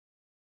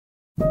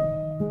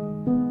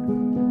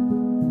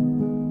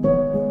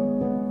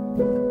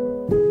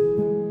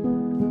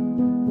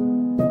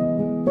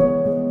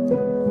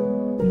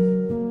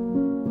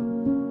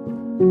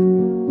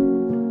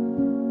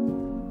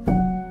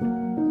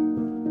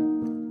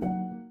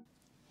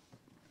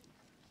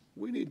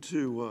need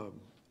to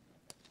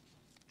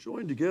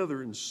join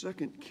together in 2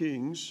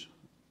 Kings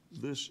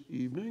this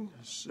evening.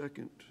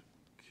 2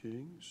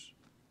 Kings.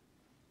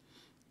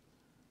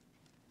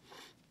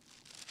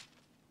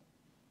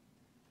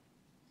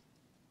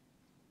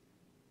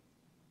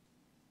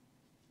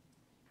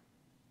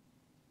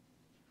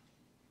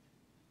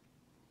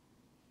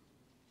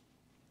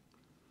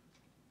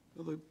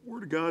 Now, the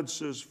Word of God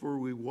says, "For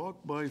we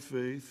walk by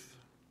faith,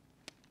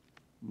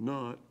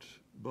 not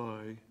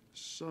by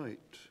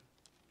sight."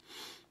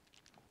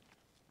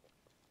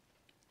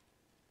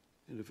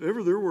 And if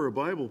ever there were a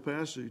Bible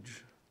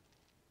passage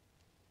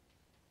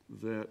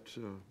that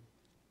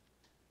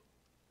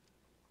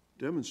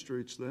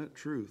demonstrates that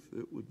truth,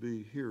 it would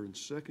be here in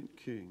 2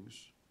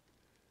 Kings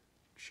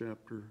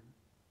chapter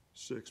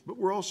 6. But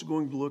we're also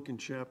going to look in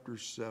chapter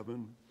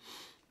 7.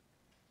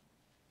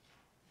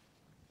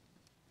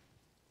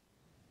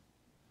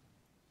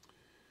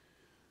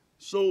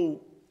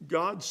 So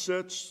God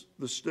sets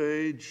the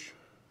stage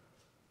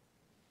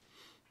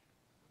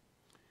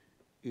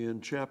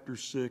in chapter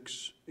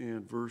 6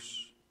 and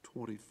verse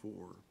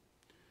 24.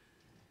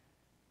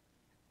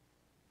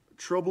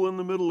 Trouble in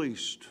the Middle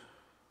East.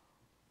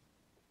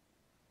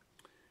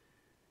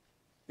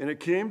 And it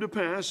came to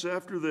pass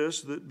after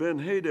this that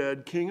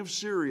Ben-Hadad, king of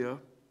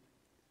Syria,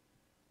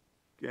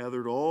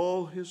 gathered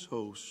all his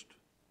host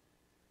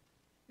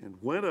and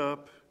went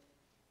up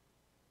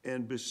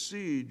and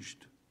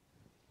besieged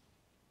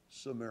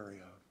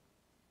Samaria.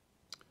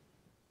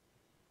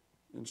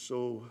 And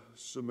so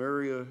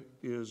Samaria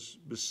is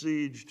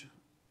besieged,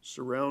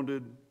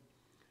 surrounded.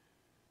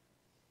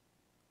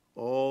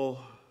 All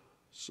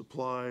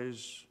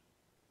supplies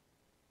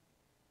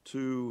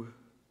to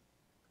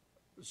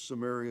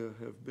Samaria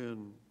have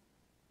been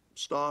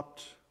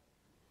stopped,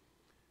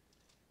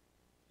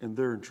 and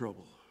they're in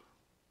trouble.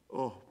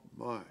 Oh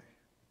my.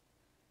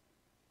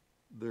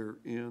 They're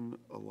in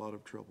a lot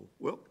of trouble.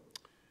 Well,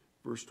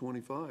 verse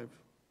 25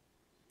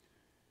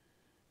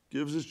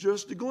 gives us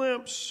just a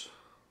glimpse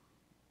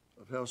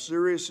of how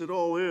serious it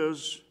all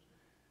is.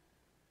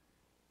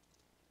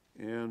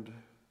 And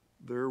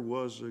there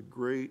was a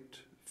great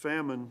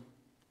famine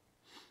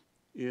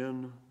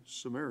in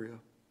Samaria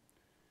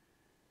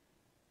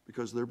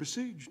because they're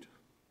besieged.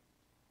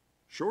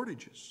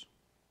 Shortages.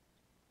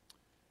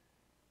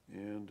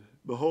 And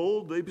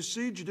behold, they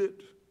besieged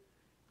it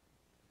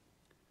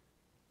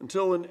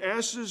until an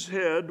ass's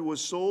head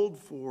was sold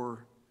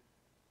for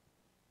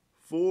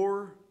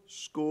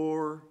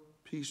 80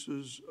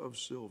 pieces of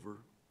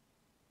silver.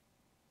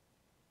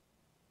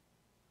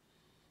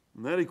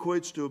 And that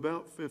equates to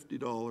about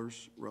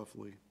 $50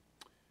 roughly.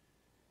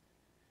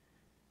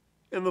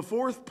 And the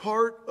fourth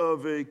part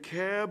of a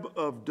cab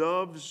of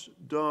dove's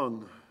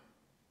dung.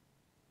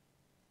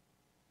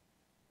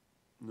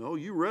 No,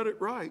 you read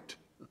it right.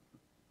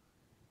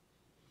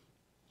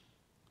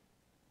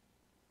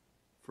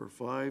 For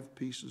 5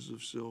 pieces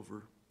of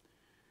silver.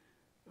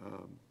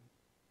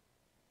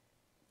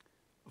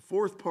 A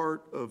fourth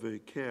part of a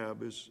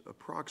cab is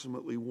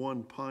approximately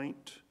 1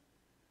 pint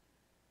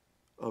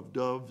of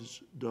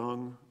dove's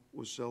dung,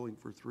 was selling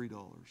for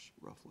 $3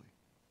 roughly.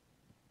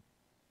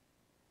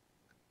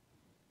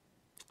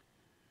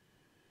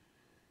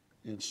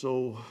 And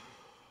so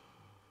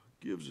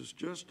gives us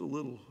just a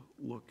little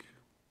look.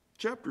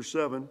 Chapter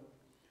 7,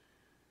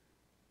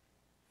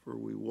 "For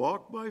we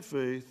walk by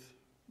faith,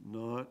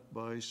 not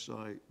by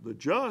sight. The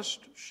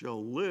just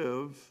shall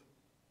live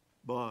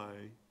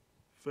by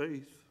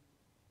faith."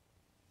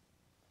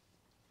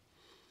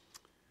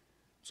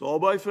 It's all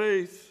by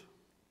faith.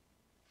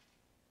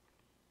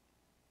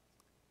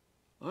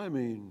 I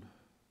mean,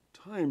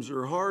 times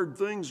are hard,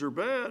 things are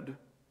bad.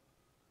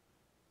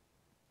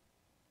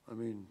 I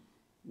mean,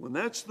 when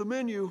that's the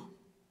menu,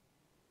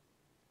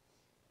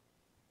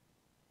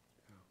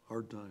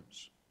 hard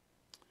times.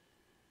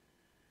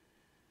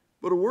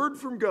 But a word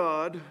from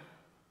God,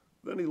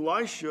 then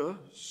Elisha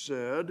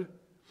said,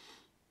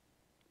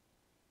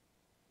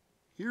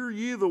 "Hear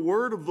ye the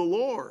word of the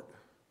Lord.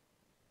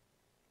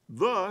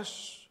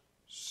 Thus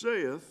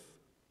saith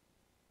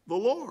the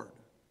Lord."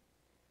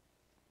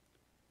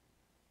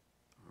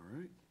 All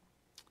right.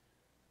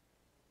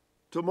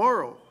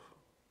 Tomorrow,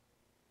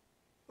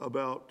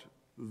 about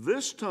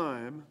this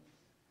time,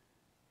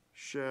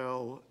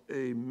 shall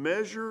a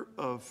measure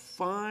of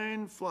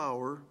fine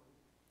flour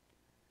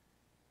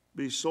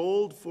be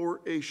sold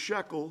for a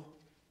shekel,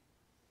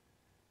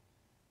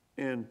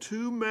 and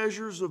 2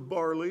 measures of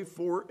barley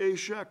for a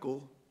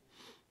shekel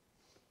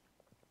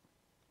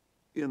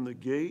in the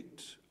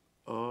gate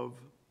of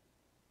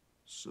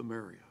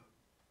Samaria.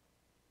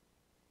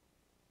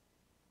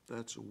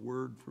 That's a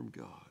word from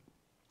God.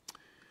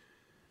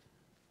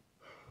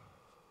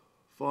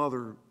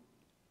 Father,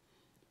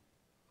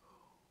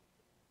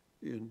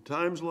 in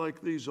times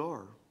like these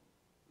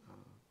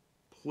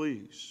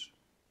please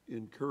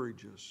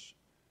encourage us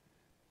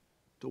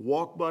to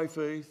walk by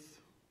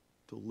faith,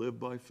 to live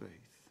by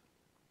faith.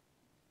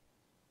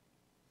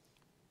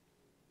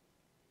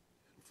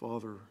 And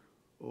Father,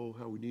 oh,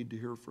 how we need to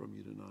hear from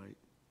you tonight.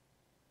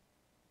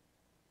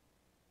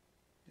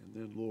 And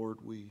then, Lord,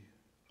 we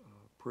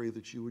pray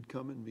that you would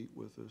come and meet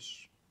with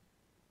us.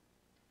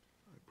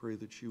 I pray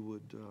that you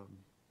would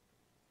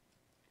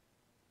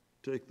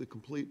take the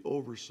complete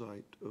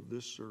oversight of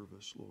this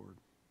service, Lord.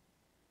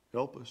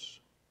 Help us.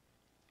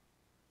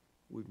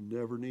 We've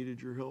never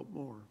needed your help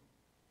more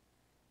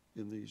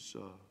in these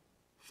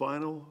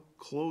final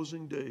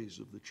closing days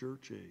of the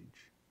church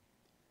age.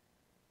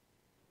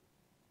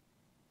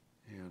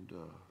 And,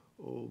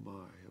 oh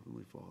my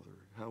Heavenly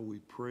Father, how we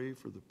pray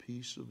for the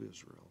peace of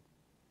Israel.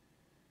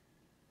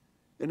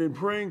 And in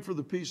praying for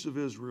the peace of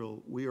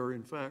Israel, we are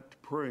in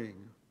fact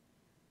praying,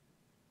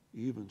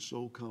 even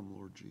so come,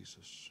 Lord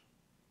Jesus.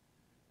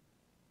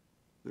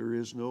 There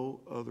is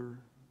no other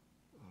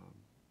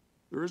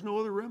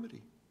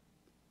remedy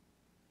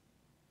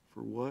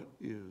for what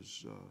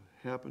is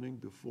happening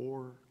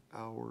before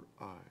our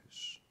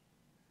eyes.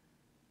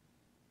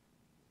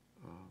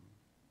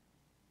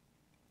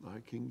 Thy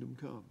kingdom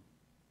come,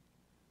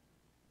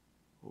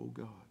 O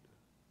God.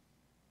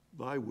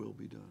 Thy will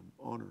be done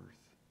on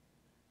earth,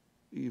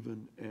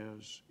 even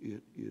as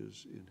it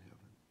is in heaven.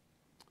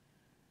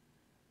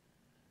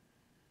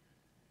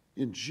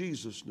 In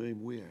Jesus'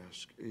 name we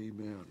ask,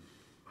 amen.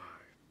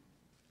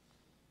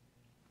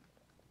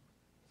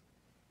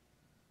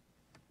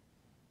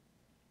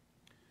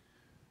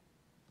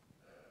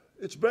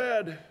 It's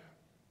bad,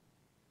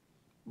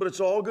 but it's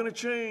all going to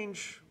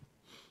change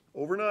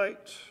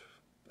overnight.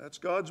 That's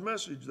God's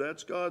message.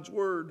 That's God's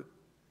word.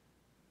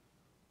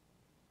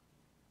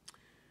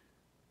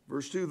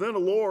 Verse 2, then a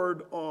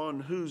Lord on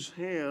whose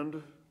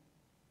hand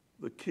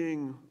the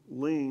king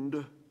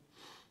leaned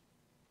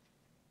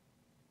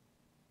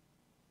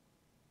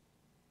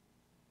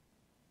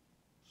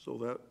so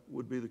that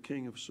would be the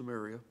king of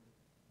Samaria,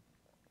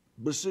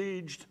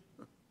 besieged,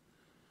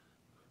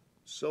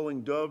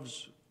 selling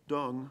dove's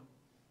dung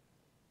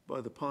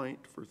by the pint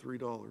for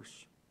 $3.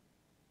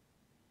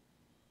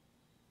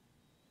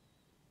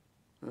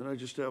 And I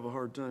just have a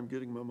hard time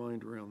getting my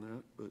mind around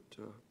that,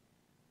 but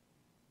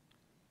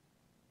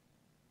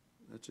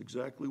that's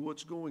exactly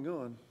what's going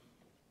on.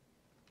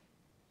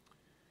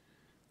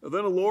 And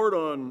then a Lord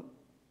on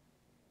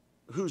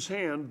whose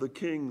hand the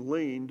king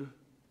leaned.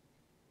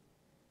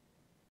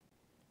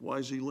 Why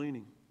is he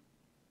leaning?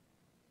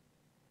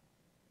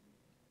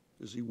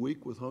 Is he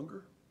weak with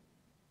hunger?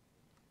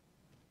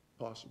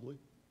 Possibly.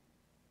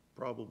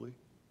 Probably.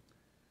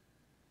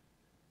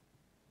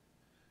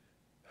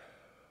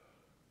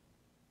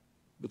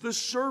 But this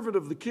servant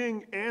of the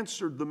king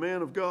answered the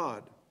man of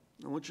God.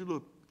 I want you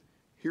to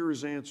hear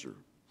his answer.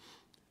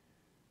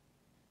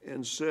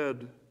 And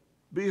said,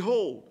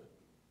 behold,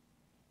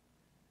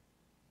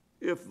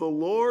 if the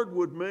Lord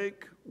would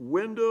make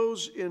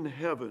windows in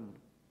heaven,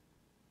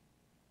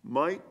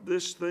 might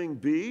this thing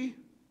be?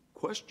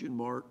 Question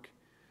mark.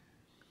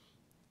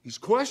 He's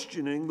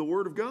questioning the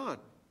word of God,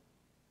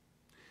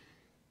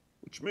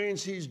 which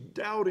means he's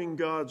doubting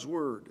God's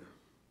word.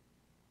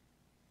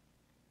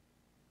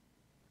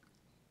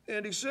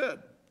 And he said,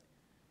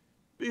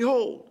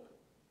 behold,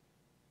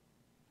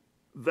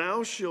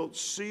 thou shalt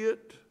see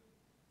it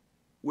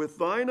with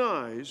thine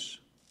eyes.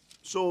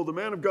 So the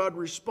man of God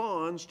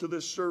responds to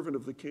this servant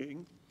of the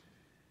king.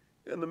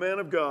 And the man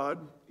of God,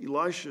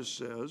 Elisha,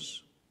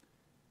 says,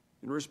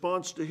 in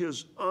response to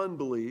his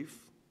unbelief,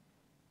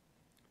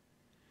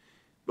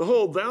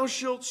 behold, thou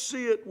shalt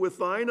see it with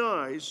thine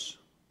eyes,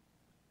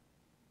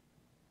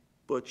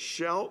 but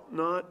shalt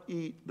not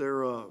eat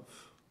thereof.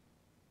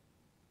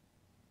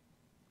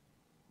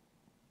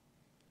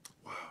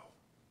 Wow.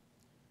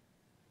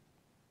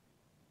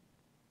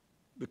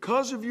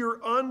 Because of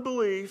your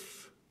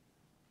unbelief,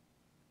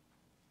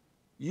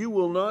 you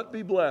will not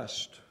be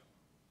blessed.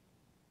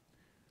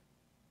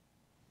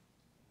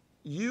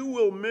 You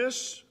will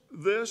miss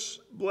this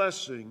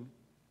blessing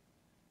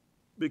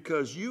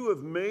because you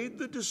have made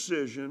the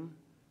decision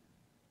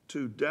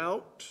to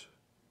doubt,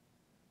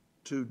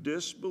 to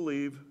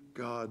disbelieve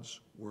God's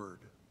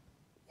word.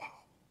 Wow.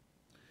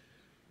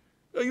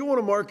 Now you want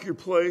to mark your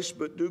place,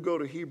 but do go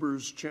to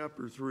Hebrews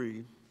chapter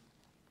 3.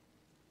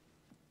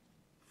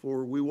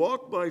 For we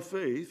walk by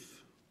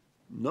faith,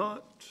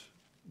 not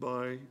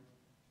by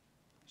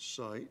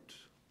sight.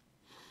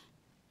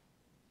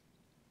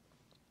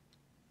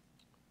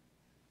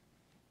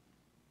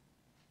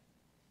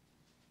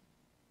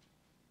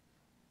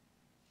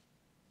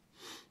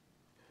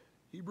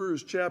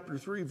 Hebrews chapter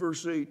 3,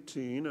 verse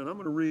 18, and I'm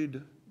going to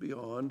read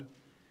beyond.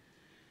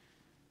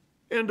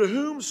 And to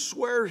whom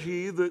sware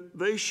he that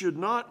they should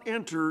not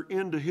enter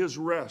into his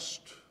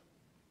rest?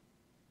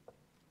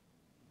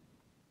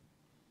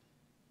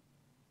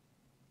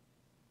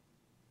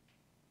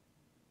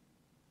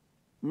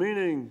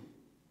 Meaning,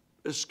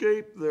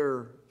 escape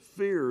their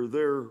fear,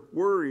 their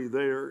worry,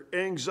 their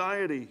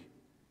anxiety.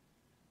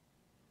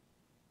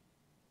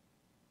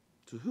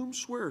 To whom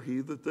sware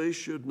he that they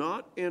should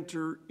not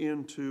enter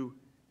into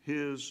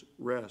his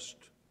rest?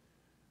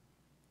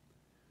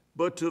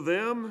 But to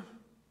them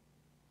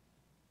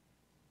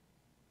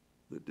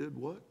that did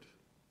what,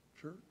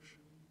 church?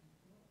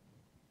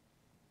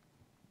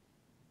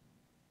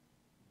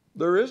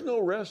 There is no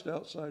rest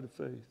outside of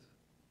faith.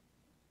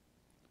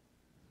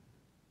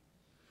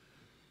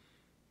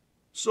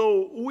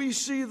 So we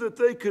see that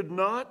they could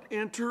not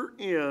enter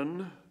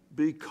in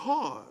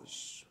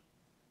because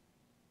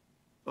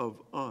of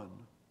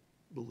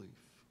unbelief.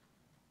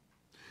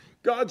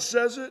 God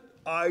says it,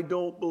 I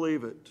don't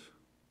believe it.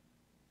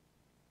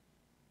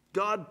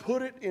 God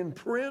put it in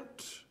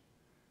print.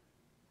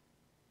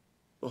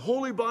 The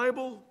Holy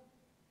Bible,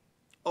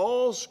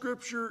 all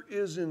Scripture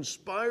is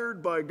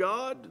inspired by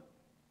God.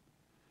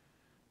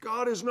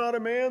 God is not a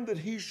man that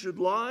he should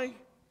lie,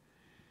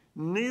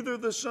 neither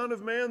the Son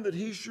of Man that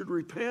he should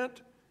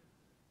repent,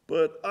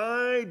 but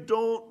I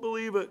don't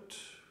believe it.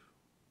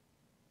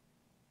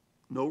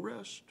 No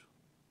rest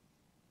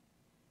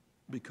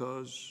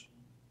because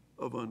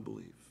of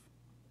unbelief.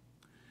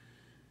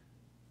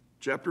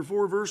 Chapter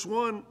 4, verse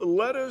 1,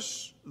 let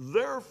us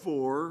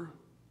therefore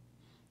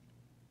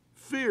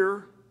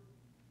fear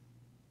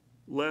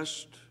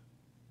lest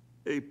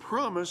a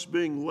promise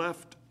being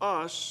left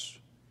us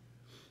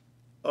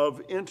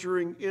of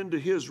entering into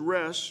his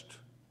rest,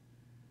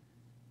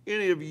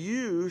 any of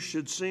you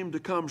should seem to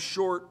come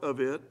short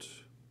of it.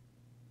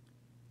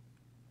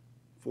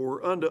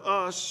 For unto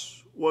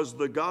us was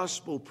the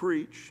gospel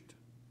preached,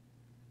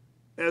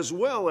 as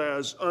well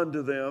as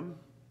unto them.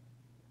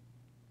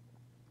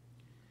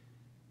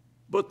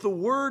 But the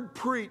word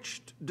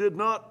preached did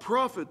not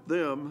profit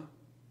them.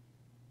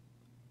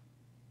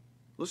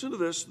 Listen to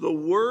this. The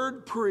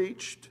word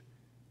preached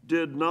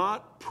did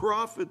not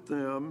profit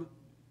them,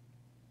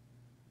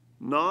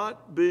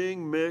 not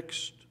being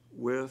mixed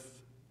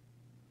with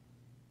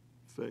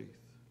faith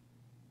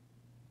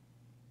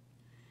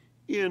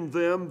in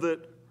them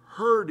that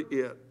heard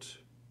it.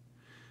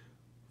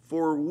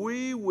 For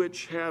we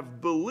which have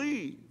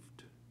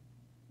believed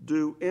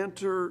do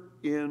enter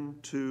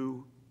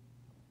into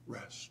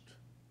rest.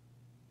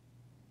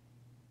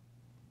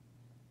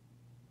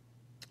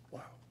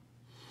 Wow.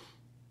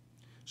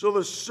 So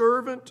the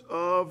servant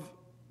of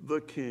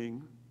the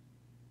king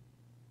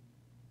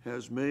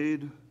has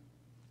made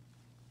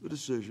the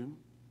decision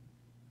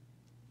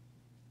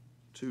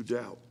to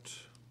doubt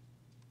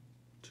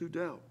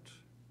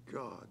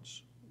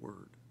God's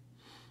word.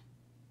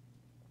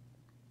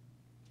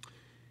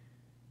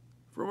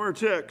 From our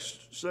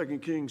text, 2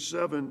 Kings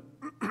 7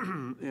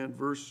 and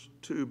verse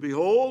 2,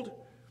 behold,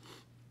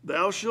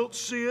 thou shalt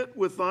see it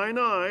with thine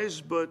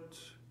eyes, but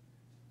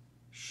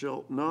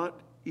shalt not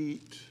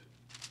eat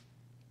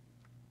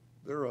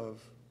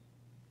thereof.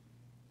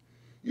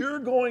 You're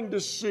going to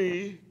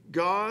see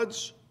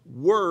God's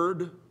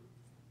word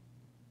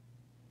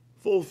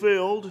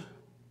fulfilled,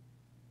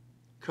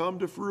 come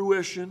to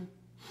fruition,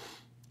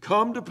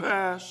 come to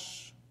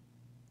pass.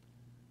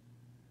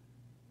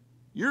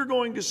 You're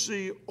going to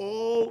see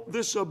all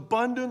this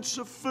abundance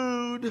of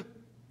food,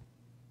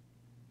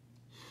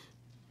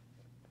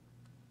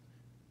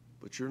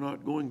 but you're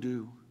not going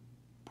to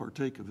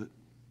partake of it.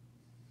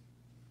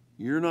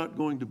 You're not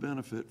going to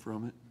benefit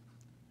from it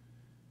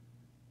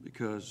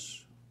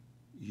because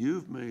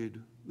you've made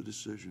the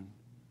decision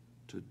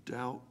to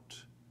doubt,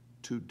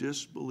 to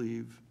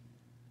disbelieve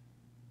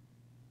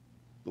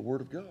the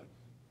Word of God.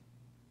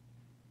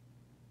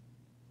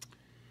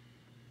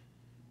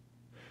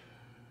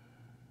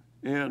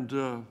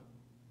 And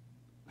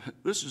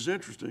this is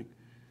interesting.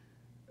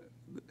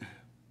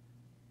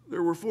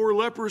 There were 4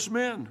 leprous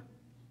men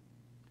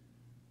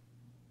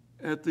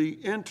at the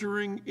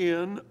entering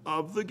in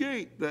of the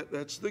gate.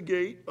 That's the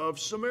gate of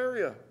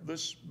Samaria,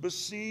 this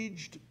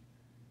besieged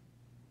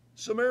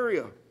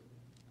Samaria.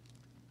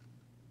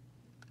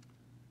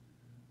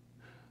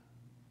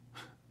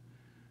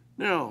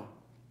 Now,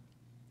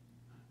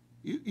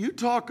 you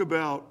talk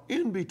about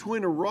in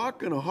between a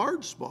rock and a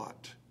hard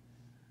spot.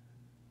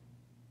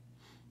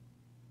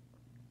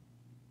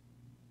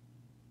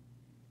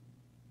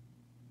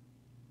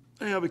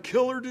 They have a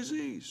killer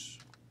disease,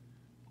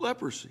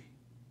 leprosy.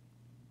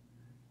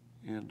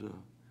 And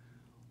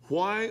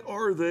why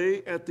are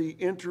they at the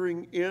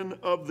entering in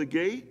of the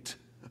gate?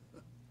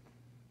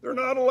 They're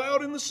not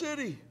allowed in the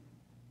city.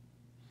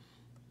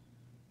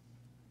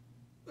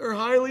 They're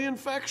highly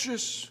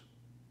infectious.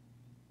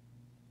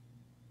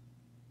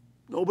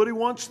 Nobody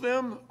wants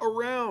them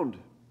around.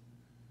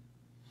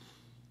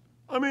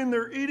 I mean,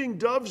 they're eating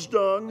dove's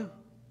dung,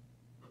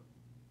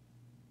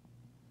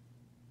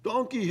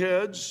 donkey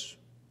heads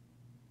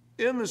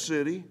in the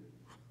city,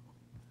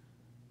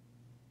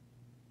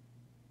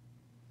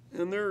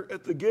 and they're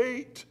at the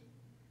gate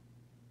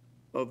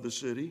of the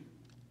city.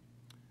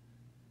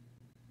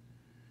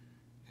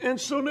 And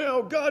so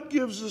now God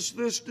gives us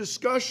this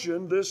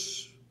discussion,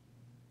 this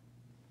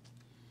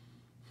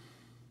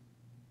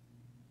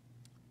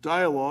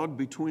dialogue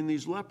between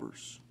these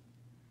lepers.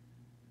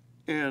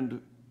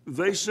 And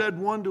they said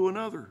one to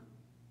another.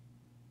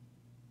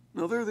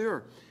 Now there they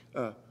are.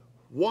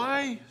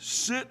 Why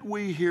sit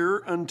we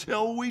here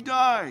until we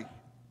die?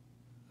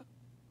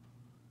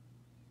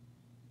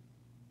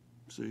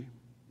 See,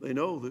 they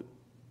know that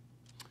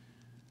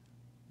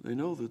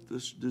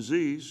this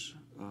disease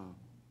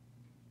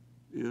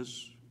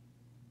is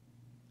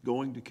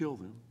going to kill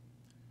them.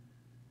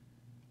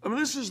 I mean,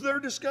 this is their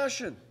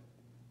discussion.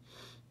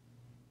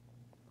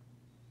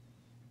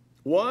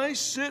 Why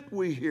sit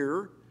we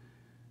here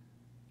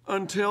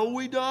until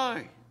we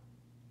die?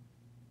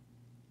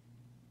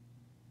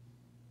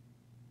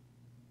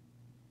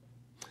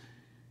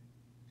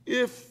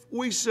 If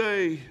we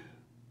say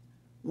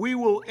we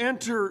will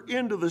enter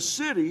into the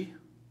city,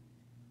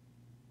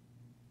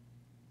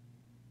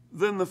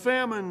 then the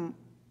famine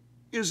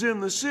is in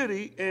the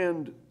city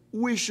and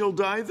we shall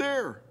die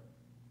there.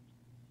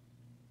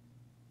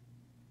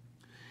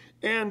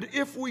 And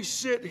if we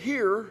sit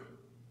here,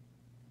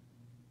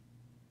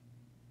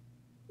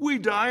 we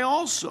die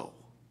also.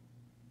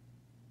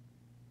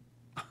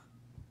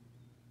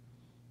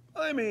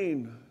 I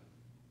mean,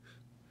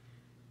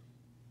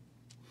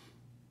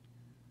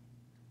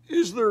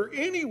 is there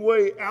any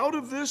way out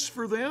of this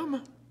for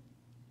them?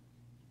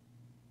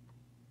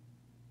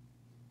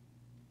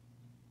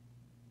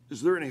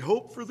 Is there any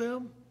hope for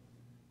them?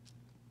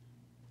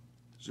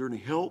 Is there any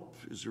help?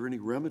 Is there any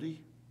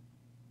remedy?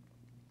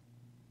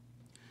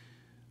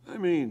 I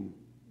mean,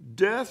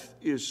 death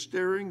is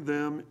staring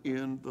them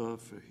in the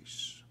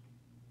face.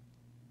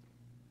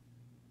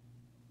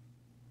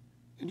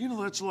 And you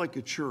know, that's like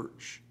a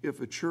church.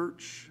 If a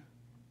church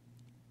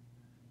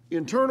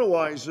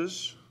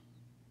internalizes,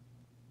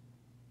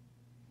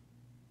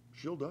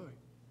 she'll die.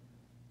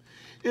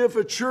 If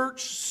a church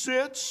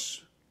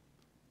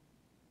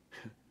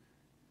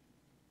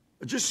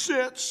just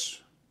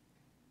sits,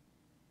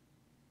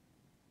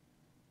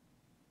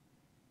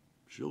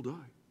 she'll die.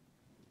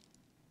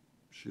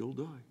 She'll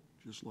die,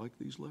 just like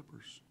these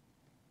lepers.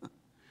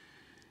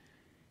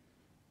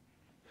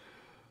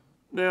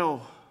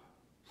 Now,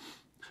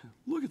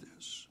 look at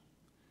this.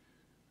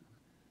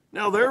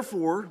 Now,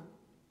 therefore,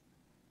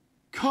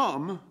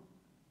 come,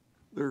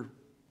 they're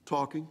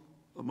talking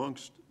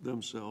amongst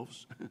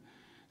themselves,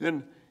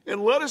 and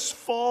let us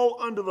fall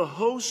under the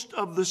host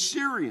of the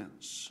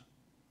Syrians.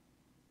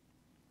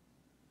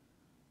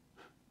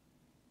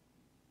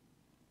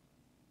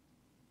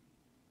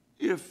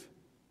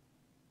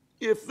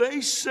 If they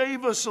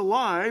save us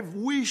alive,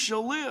 we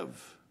shall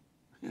live.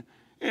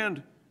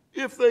 And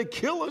if they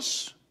kill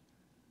us,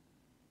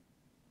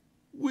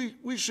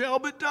 we shall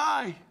but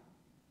die.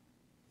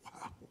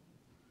 Wow.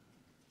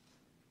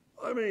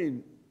 I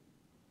mean,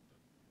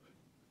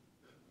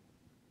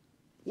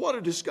 what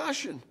a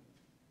discussion.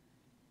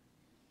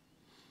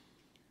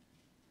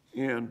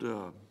 And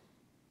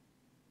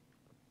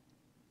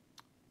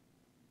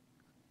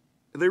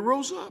they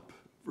rose up,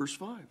 verse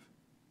 5.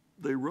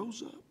 They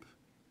rose up.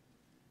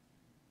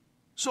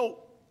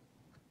 So,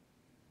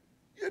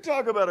 you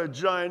talk about a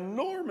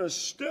ginormous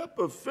step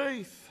of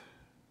faith.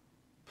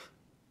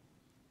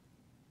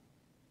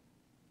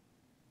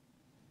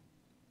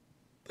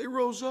 They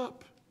rose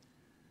up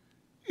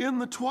in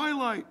the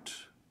twilight.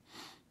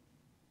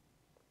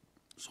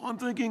 So I'm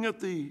thinking at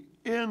the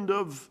end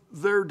of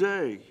their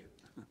day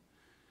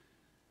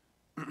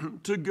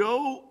to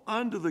go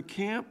unto the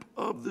camp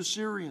of the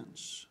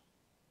Syrians.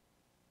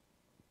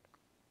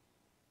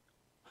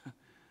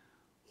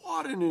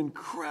 What an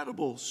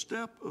incredible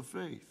step of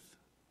faith.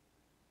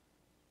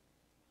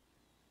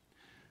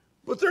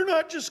 But they're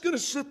not just going to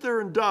sit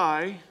there and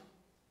die,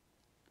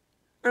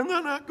 and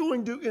they're not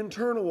going to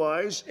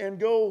internalize and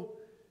go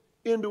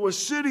into a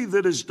city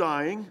that is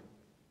dying.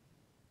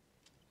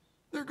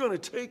 They're going to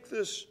take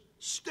this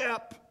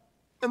step,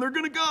 and they're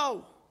going to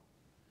go.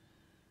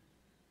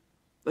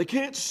 They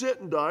can't sit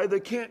and die.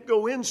 They can't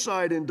go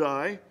inside and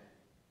die.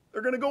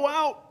 They're going to go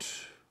out.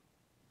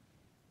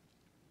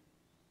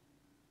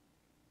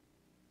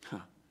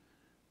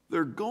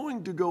 They're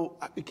going to go.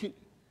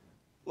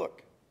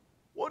 Look,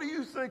 what do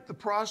you think the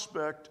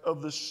prospect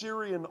of the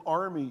Syrian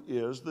army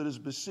is that is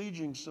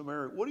besieging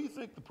Samaria? What do you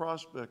think the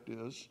prospect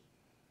is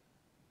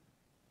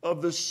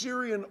of the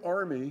Syrian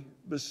army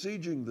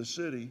besieging the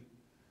city,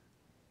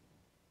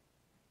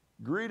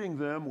 greeting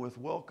them with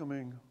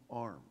welcoming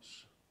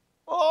arms?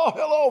 Oh,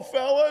 hello,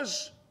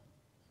 fellas.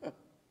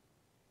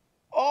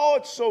 Oh,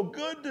 it's so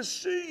good to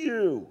see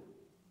you.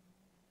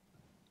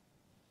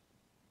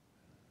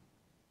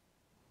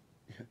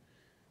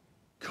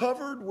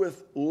 Covered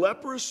with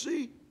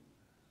leprosy.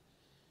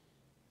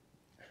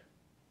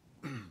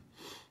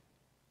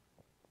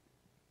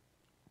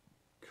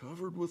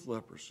 Covered with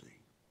leprosy.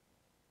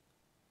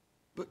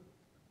 But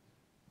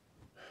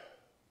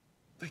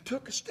they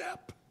took a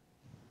step.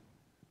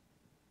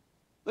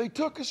 They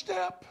took a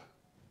step.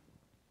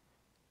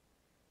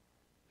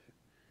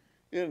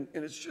 And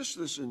it's just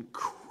this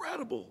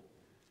incredible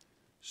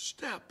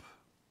step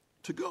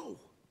to go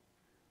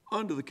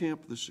unto the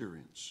camp of the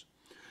Syrians.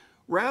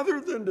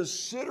 Rather than to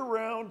sit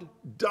around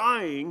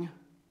dying,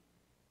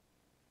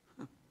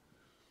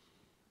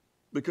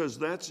 because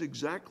that's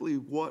exactly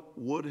what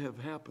would have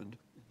happened,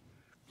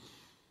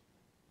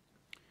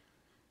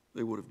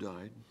 they would have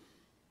died.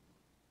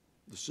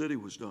 The city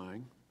was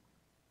dying.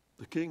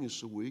 The king is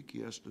so weak, he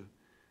has to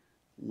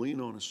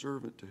lean on a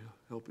servant to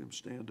help him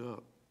stand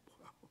up.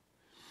 Wow.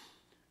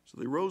 So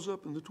they rose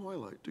up in the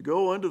twilight to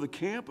go unto the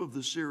camp of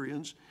the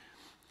Syrians.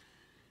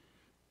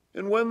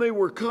 And when they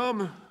were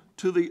come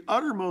to the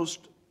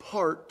uttermost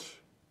part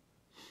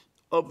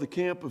of the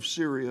camp of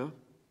Syria,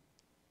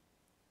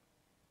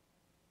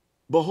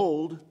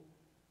 behold,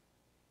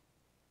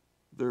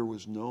 there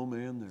was no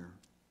man there.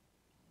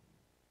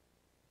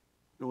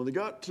 And when they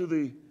got to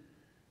the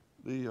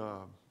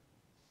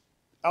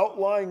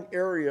outlying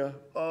area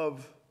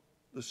of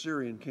the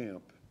Syrian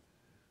camp,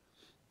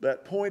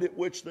 that point at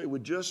which they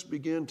would just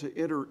begin to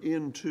enter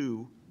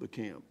into the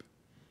camp,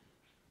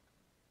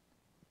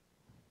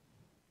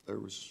 there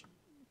was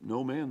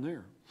no man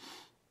there.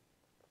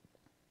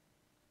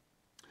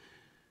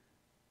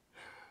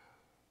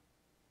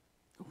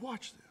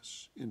 Watch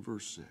this in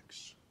verse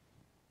 6.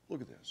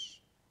 Look at this.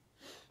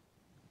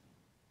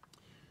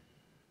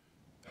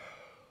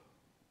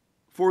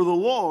 For the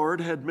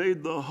Lord had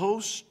made the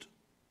host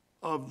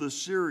of the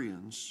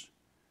Syrians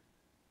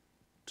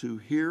to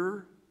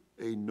hear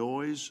a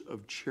noise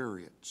of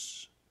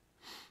chariots.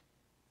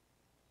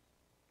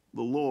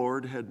 The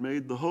Lord had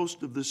made the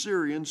host of the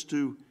Syrians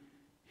to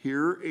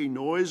hear a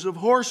noise of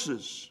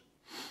horses,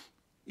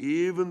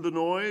 even the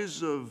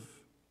noise of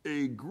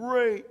a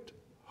great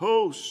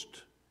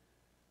host.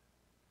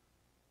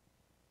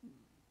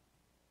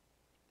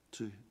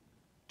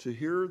 To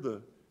hear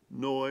the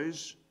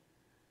noise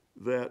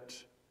that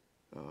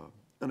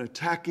an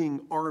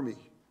attacking army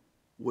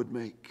would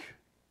make.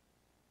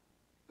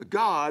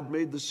 God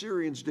made the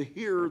Syrians to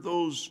hear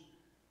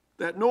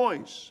that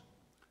noise.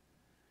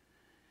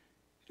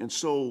 And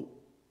so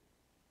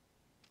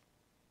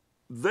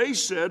they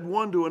said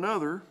one to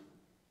another,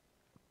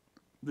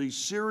 the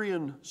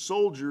Syrian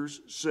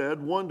soldiers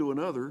said one to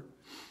another,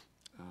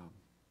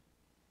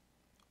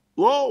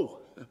 Lo,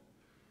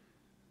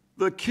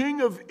 the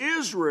king of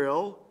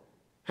Israel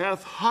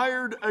hath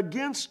hired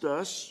against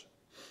us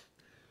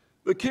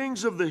the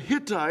kings of the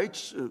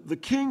Hittites, the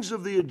kings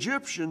of the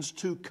Egyptians,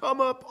 to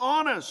come up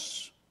on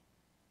us.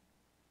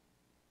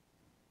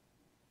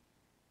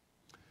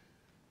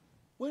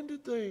 When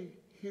did they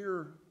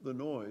hear the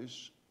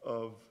noise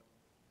of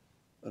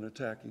an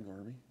attacking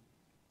army?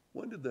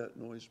 When did that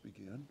noise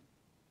begin?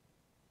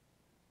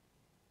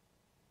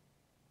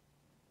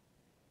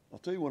 I'll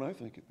tell you when I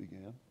think it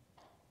began.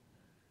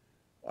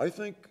 I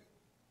think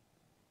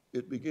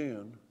it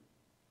began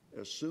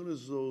as soon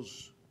as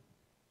those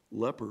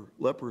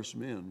leprous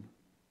men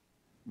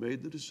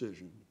made the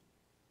decision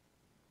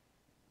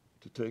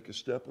to take a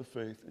step of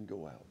faith and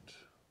go out.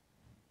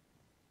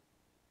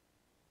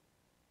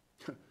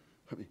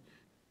 I mean,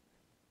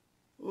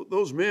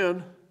 those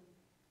men,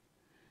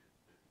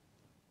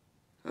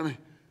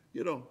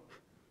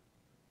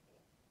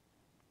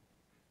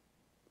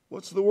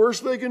 what's the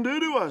worst they can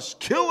do to us?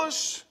 Kill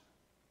us.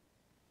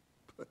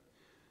 But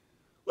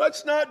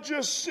let's not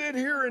just sit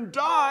here and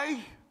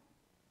die.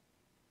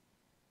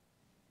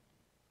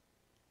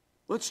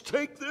 Let's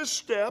take this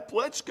step.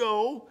 Let's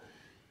go.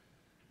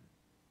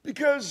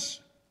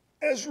 Because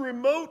as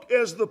remote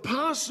as the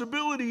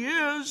possibility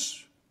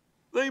is,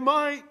 they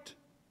might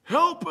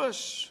help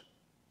us.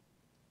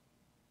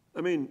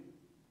 I mean,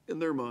 in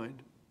their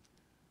mind.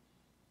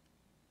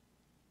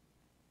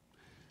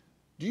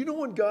 Do you know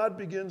when God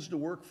begins to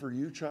work for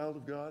you, child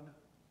of God?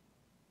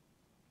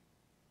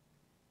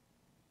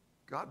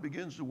 God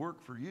begins to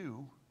work for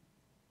you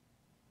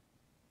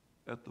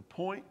at the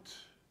point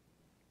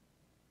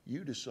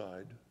you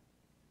decide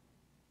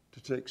to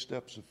take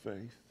steps of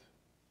faith,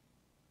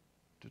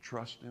 to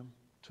trust Him,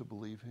 to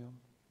believe Him.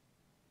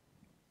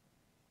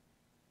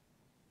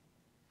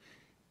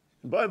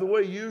 And by the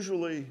way,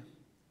 usually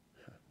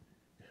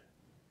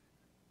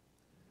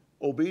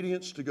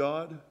obedience to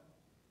God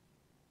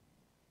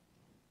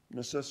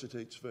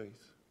necessitates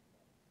faith.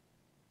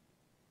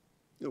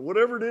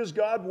 Whatever it is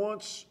God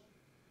wants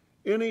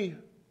any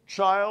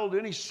child,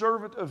 any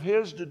servant of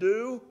His to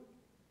do,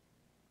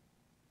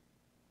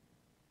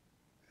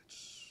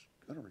 it's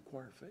going to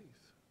require faith.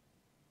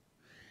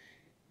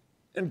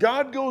 And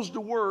God goes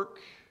to work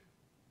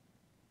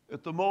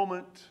at the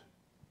moment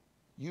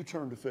you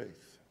turn to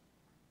faith.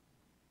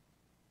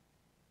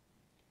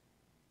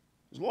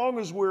 As long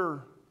as we're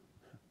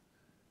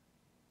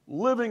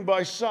living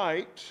by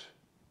sight,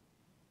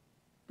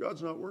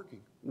 God's not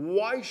working.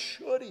 Why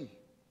should He?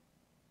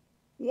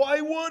 Why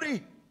would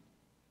He?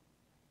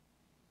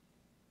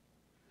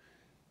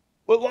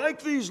 But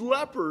like these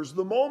lepers,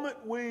 the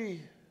moment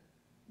we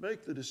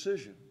make the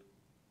decision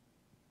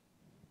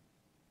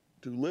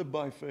to live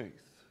by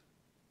faith,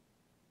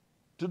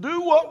 to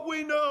do what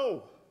we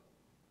know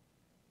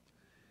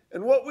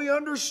and what we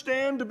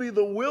understand to be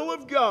the will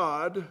of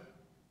God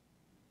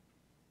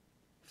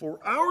for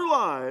our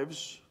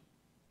lives,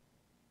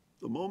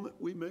 the moment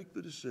we make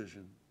the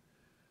decision,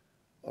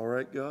 all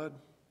right, God,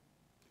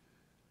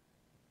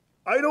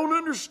 I don't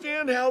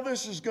understand how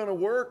this is going to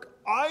work.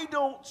 I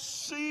don't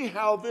see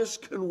how this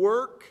can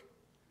work.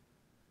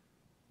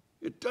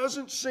 It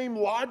doesn't seem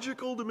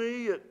logical to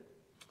me.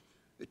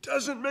 It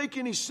doesn't make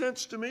any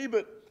sense to me,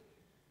 but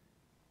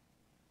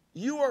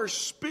you are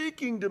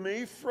speaking to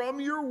me from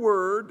your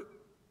word,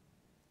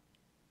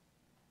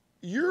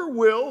 your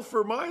will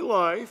for my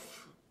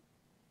life.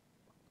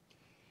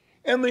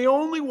 And the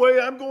only way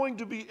I'm going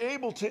to be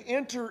able to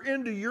enter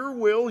into your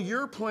will,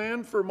 your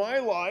plan for my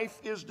life,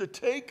 is to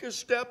take a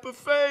step of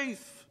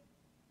faith.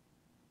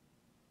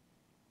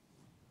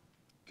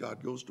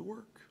 God goes to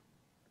work.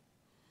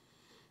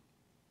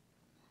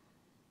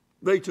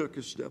 They took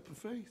a step of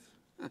faith.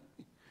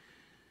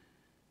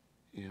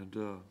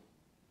 And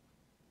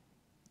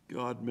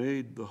God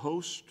made the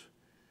host,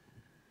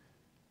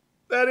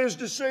 that is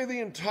to say, the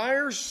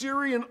entire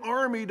Syrian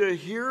army, to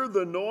hear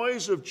the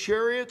noise of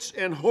chariots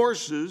and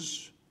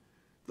horses,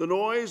 the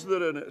noise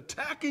that an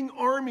attacking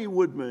army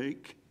would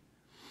make.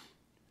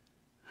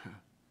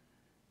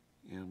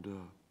 And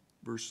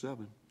verse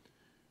 7.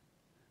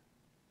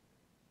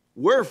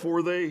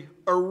 Wherefore they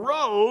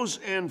arose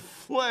and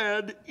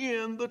fled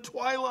in the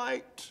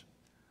twilight.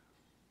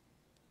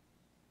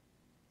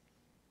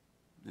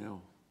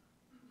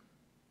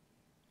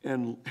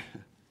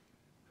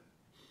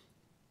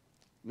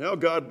 Now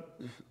God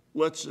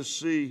lets us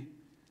see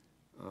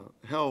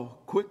how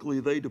quickly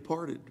they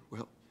departed.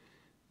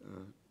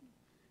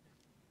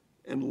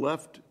 And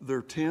left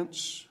their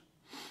tents,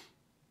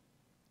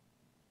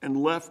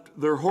 and left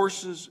their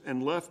horses,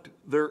 and left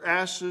their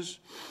asses,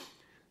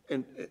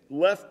 and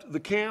left the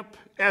camp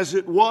as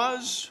it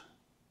was,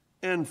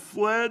 and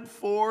fled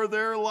for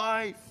their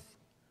life.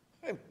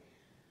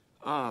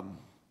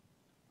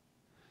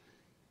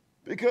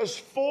 Because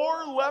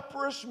 4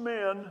 leprous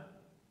men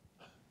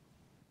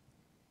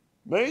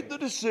made the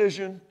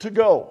decision to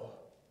go.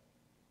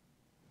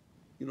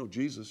 You know,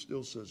 Jesus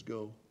still says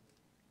go.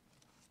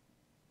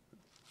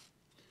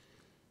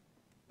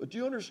 But do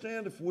you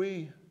understand, if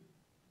we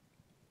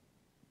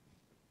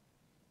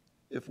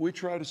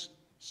try to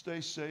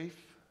stay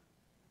safe,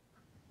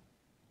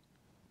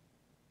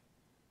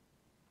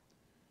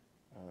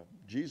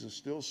 Jesus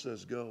still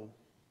says go.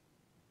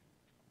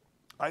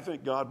 I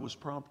think God was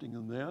prompting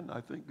them then. I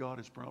think God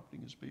is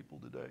prompting his people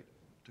today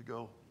to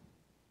go.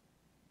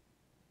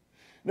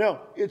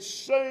 Now, it's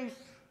safe,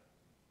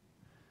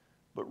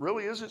 but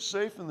really, is it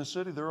safe in the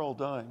city? They're all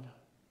dying.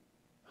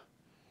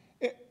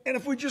 And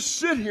if we just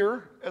sit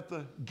here at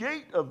the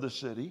gate of the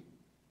city,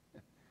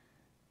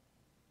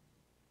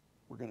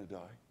 we're going to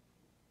die.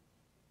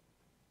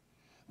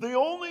 The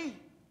only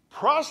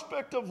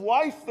prospect of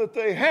life that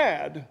they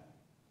had,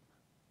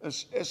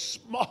 as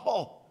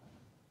small,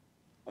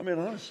 I mean,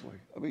 honestly,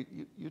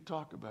 you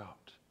talk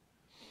about,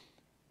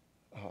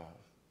 are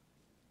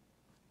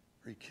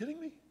you kidding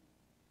me?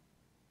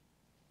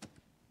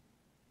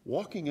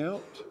 Walking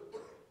out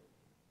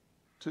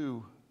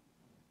to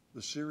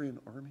the Syrian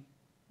army,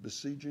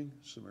 besieging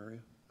Samaria.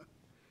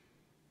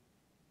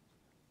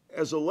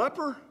 As a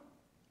leper,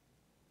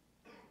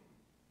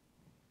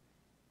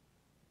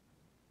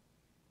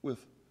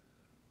 with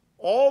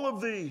all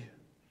of the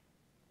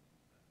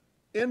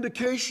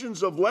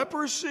indications of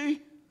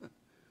leprosy,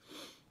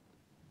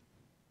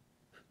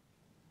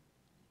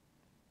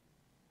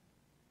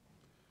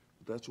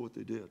 that's what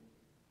they did.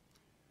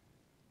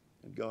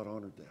 And God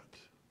honored that.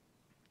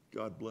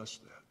 God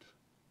blessed that.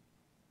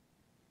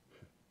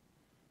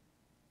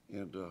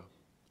 And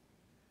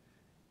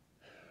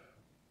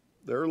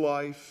their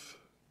life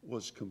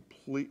was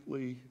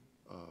completely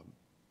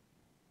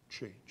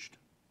changed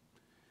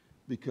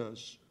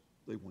because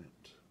they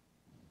went.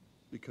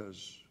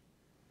 Because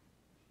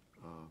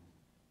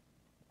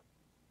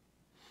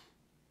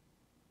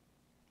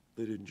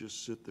they didn't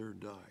just sit there and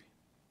die.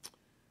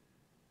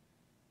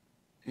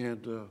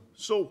 And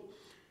so,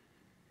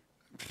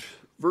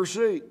 verse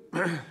 8,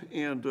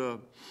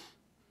 and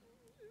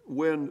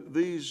when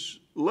these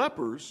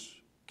lepers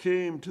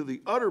came to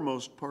the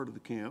uttermost part of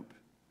the camp,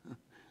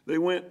 they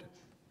went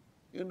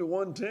into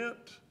one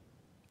tent.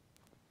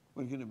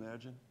 Well, you can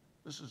imagine.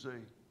 This is a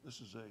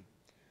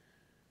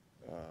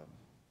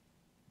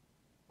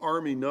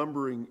army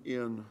numbering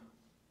in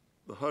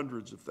the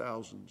hundreds of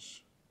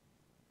thousands,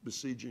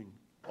 besieging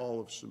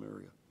all of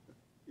Samaria,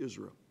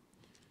 Israel.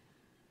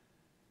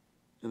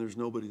 And there's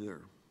nobody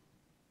there.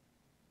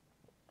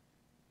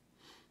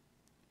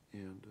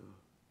 And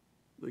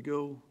they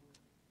go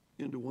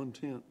into one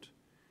tent.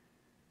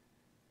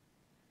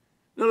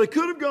 Now they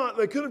could have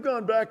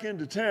gone back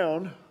into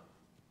town.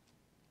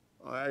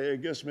 I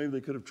guess maybe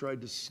they could have tried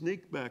to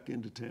sneak back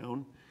into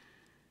town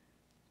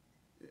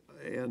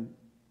and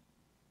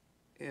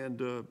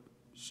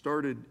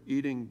started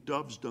eating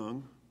dove's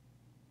dung,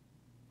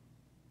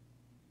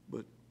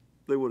 but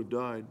they would have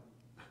died.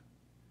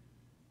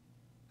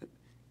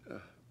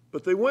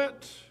 But they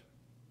went,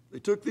 they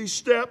took these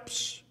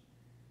steps,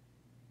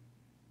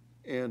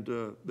 and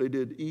they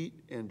did eat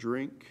and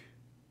drink.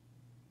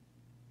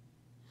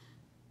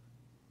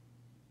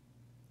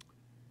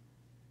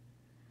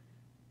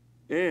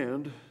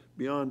 And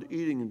beyond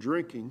eating and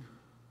drinking,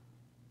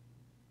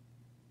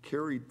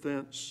 carried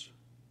thence,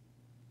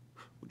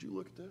 would you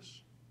look at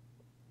this?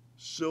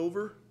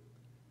 Silver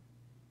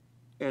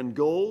and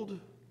gold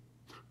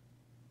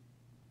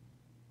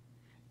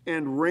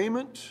and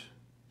raiment,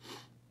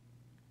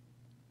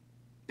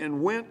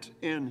 and went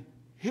and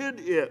hid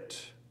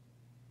it.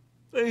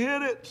 They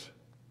hid it.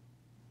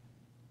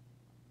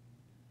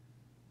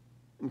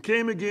 and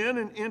came again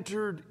and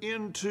entered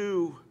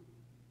into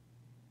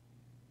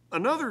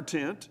another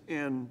tent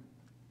and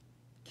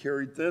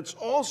carried thence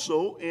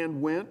also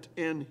and went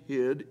and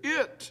hid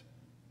it.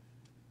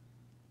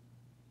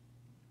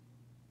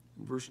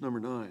 Verse number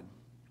 9.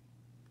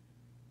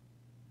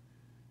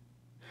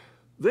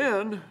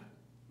 Then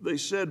they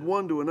said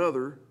one to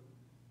another,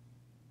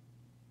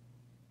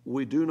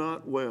 we do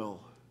not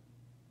well.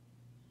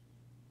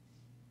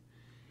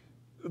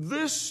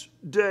 This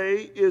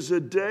day is a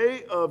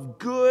day of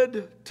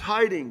good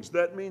tidings.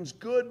 That means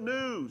good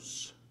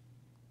news.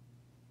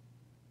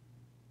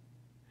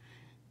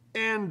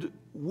 And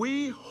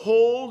we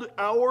hold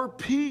our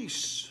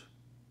peace.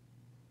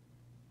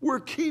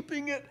 We're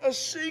keeping it a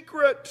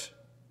secret.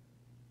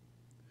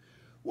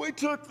 We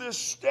took this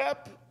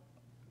step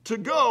to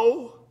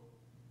go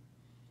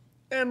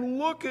and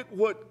look at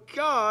what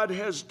God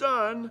has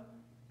done,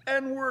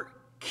 and we're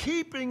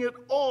keeping it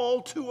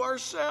all to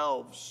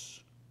ourselves.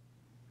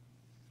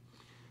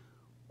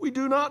 We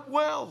do not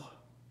well.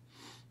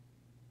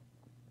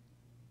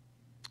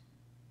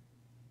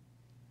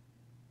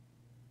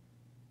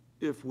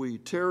 If we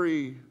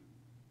tarry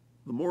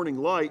the morning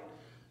light,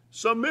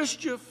 some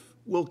mischief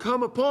will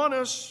come upon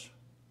us.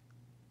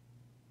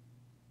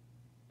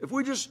 If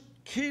we just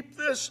keep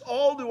this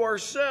all to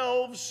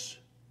ourselves,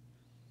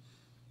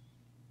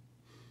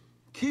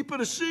 keep it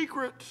a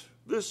secret,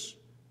 this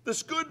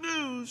good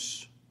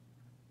news,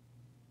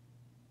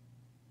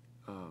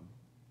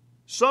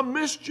 some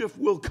mischief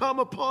will come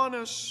upon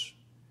us.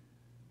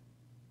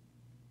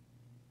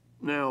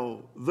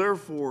 Now,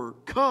 therefore,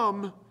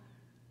 come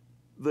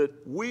that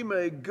we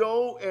may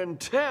go and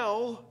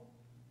tell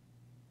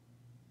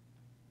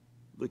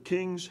the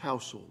king's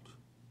household.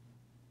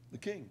 The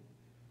king,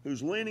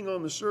 who's leaning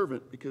on the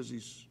servant because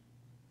he's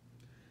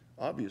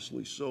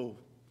obviously so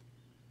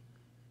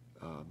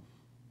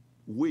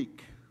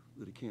weak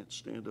that he can't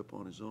stand up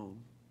on his own.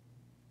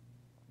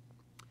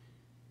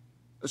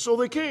 So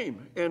they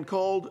came and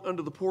called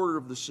unto the porter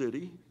of the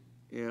city,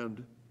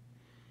 and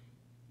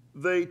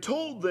they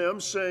told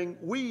them, saying,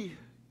 we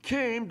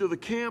came to the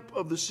camp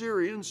of the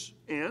Syrians,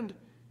 and,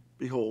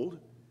 behold,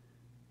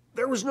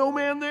 there was no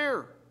man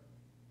there,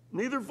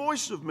 neither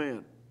voice of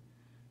man,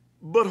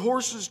 but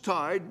horses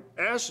tied,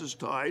 asses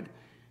tied,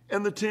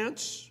 and the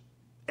tents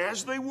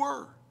as they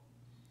were.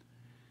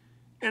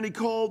 And he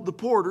called the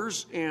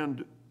porters,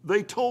 and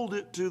they told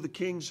it to the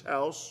king's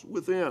house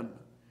within.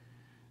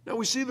 Now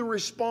we see the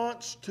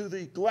response to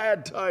the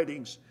glad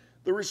tidings,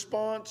 the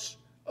response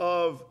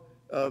of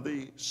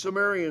the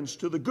Samaritans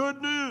to the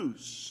good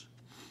news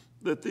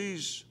that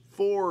these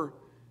four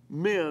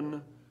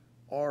men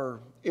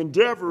are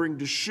endeavoring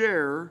to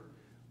share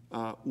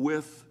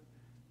with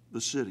the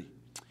city.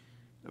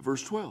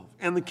 Verse 12,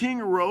 and the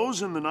king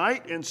arose in the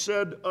night and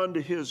said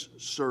unto his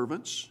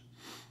servants,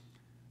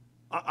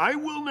 I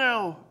will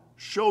now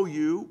show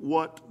you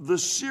what the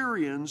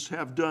Syrians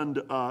have done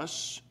to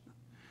us.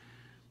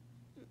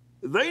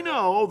 They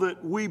know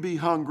that we be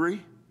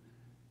hungry,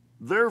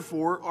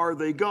 therefore are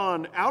they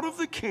gone out of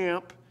the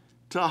camp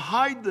to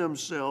hide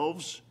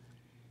themselves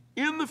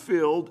in the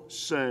field,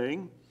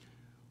 saying,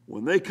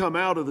 when they come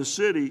out of the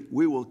city,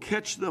 we will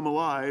catch them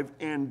alive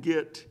and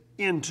get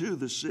into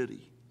the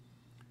city.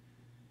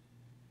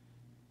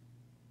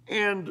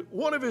 And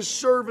one of his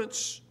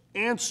servants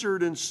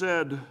answered and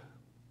said,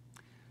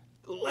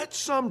 let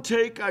some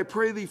take, I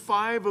pray thee,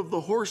 5 of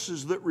the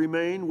horses that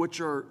remain,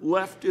 which are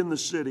left in the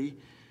city.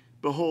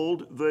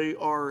 Behold, they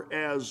are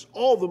as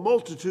all the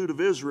multitude of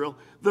Israel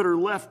that are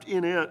left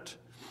in it,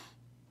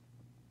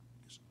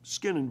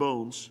 skin and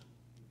bones,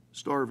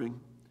 starving.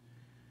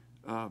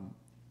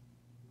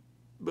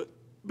 But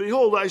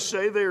behold, I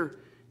say, they're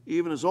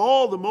even as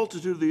all the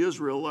multitude of the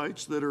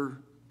Israelites that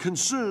are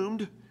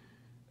consumed.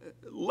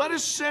 Let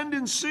us send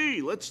and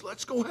see.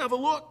 Let's go have a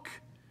look.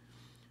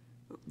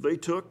 They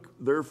took,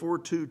 therefore,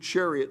 2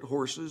 chariot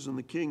horses, and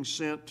the king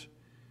sent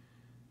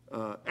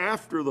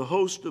after the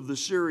host of the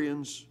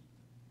Syrians,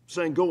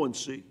 saying, go and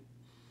see.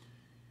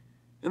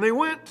 And they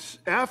went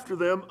after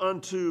them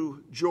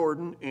unto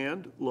Jordan,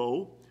 and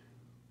lo,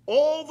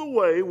 all the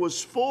way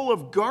was full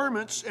of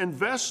garments and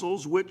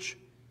vessels which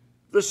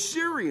the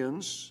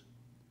Syrians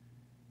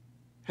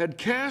had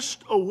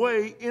cast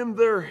away in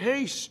their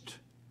haste.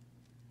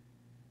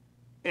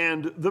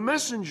 And the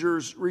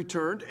messengers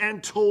returned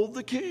and told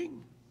the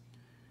king.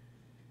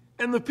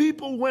 And the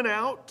people went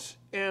out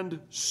and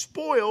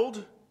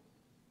spoiled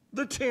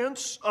the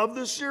tents of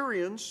the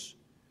Syrians,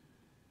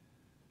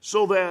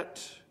 so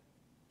that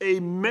a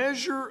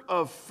measure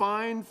of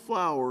fine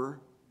flour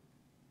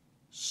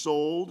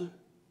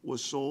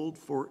was sold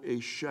for a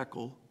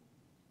shekel.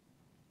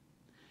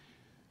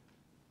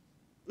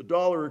 The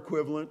dollar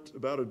equivalent,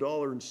 about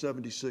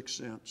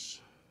 $1.76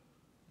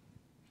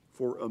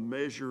 for a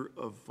measure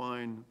of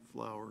fine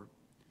flour.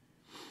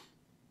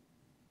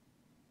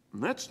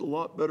 And that's a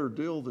lot better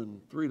deal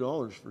than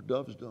 $3 for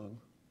dove's dung.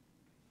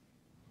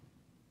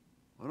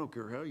 I don't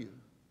care how you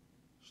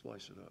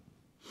slice it up.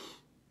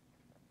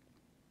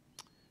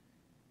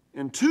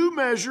 And 2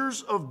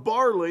 measures of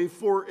barley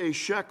for a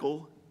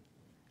shekel,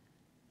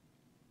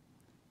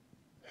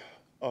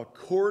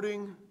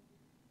 according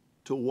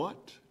to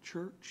what,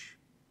 church?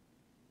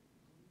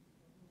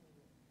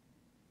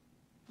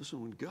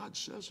 Listen, when God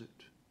says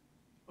it,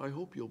 I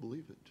hope you'll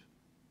believe it.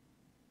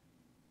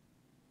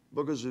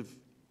 Because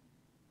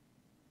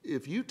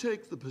if you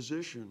take the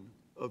position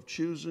of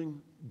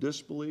choosing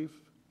disbelief,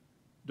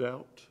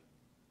 doubt,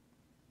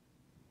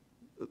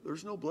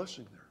 there's no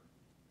blessing there.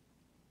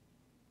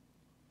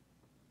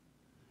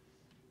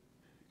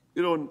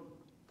 You know,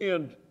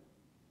 and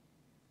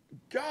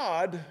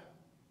God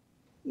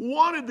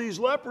wanted these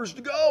lepers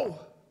to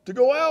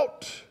go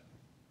out.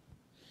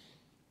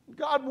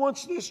 God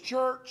wants this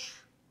church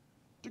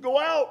to go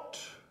out.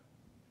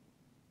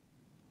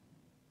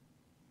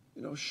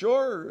 You know,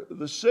 sure,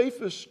 the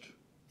safest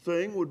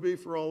thing would be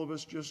for all of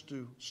us just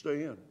to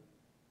stay in.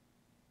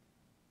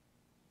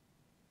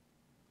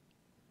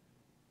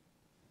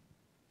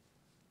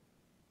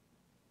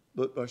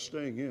 But by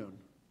staying in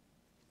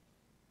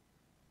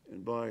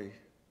and by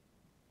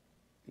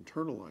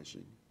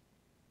internalizing,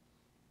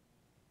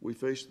 we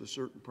face the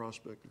certain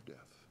prospect of death.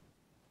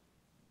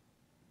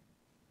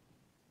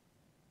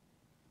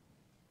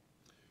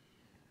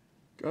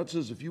 God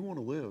says, if you want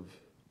to live,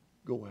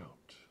 go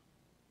out.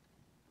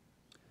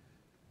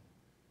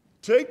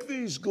 Take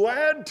these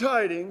glad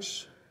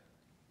tidings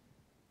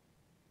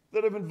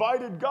that have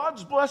invited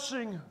God's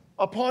blessing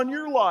upon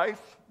your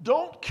life.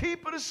 Don't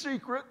keep it a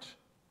secret.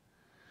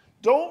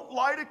 Don't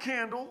light a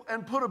candle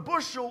and put a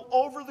bushel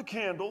over the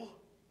candle.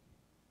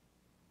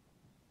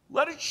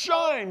 Let it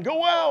shine.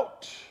 Go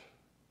out.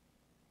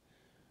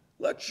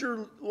 Let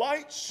your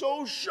light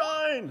so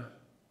shine.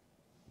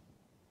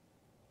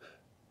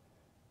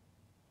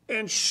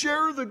 And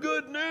share the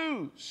good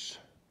news.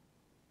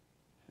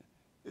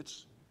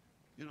 It's,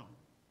 you know,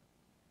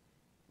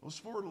 those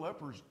 4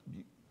 lepers,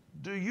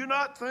 do you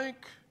not think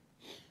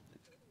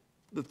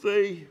that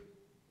they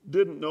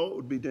didn't know it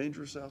would be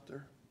dangerous out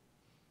there?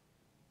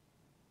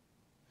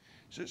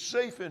 So it's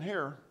safe in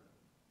here,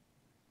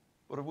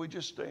 but if we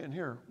just stay in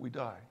here, we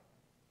die.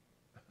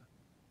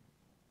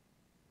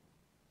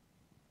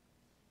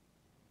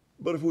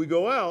 But if we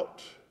go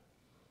out,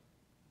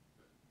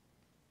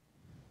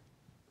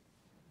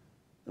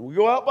 and we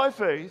go out by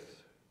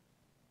faith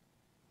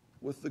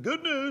with the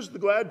good news, the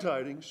glad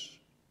tidings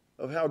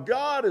of how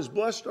God has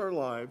blessed our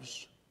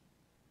lives,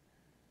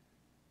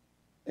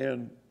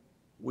 and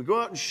we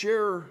go out and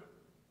share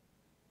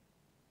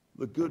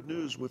the good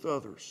news with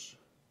others.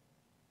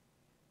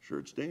 Sure,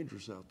 it's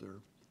dangerous out there,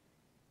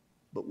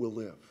 but we'll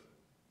live.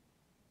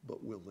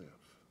 But we'll live.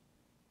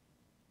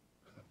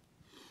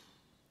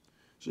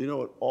 So you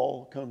know, it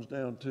all comes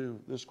down to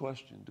this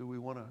question: do we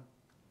want to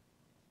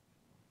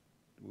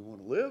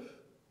live,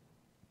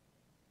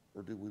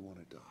 or do we want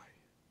to die?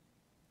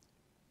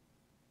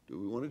 Do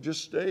we want to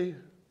just stay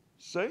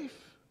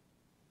safe,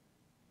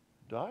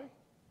 die,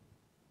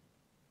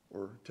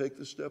 or take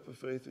the step of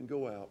faith and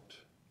go out?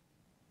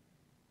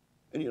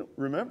 And you know,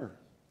 remember,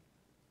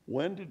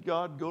 when did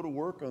God go to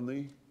work on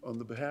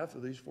the behalf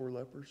of these 4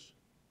 lepers?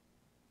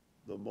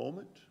 The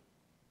moment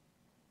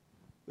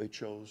they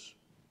chose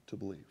to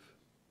believe,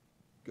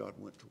 God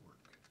went to work.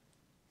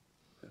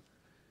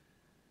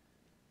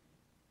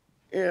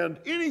 And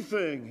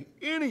anything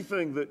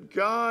that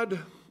God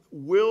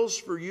wills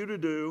for you to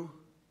do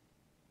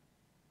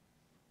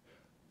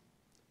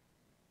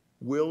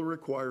will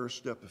require a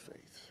step of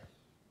faith.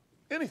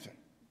 Anything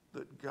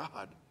that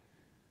God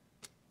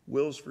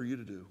wills for you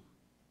to do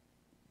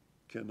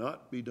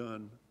cannot be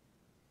done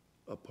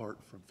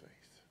apart from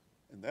faith.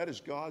 And that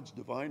is God's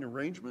divine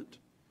arrangement.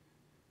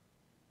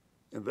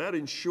 And that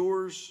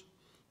ensures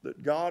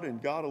that God and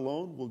God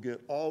alone will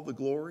get all the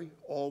glory,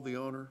 all the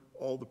honor,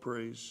 all the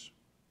praise.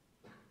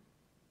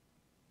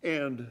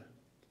 And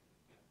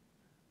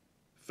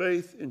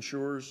faith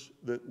ensures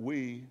that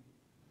we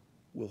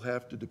will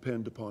have to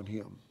depend upon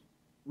Him,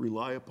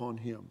 rely upon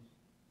Him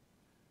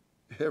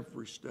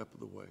every step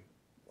of the way.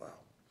 Wow.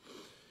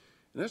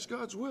 And that's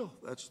God's will.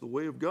 That's the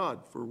way of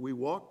God. For we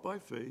walk by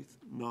faith,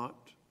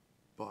 not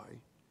by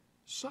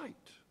sight.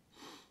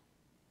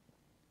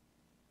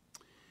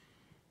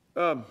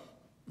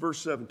 Verse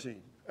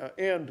 17.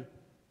 And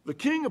the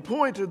king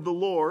appointed the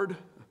Lord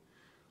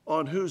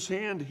on whose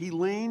hand he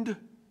leaned.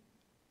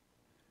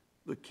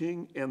 The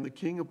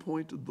king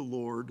appointed the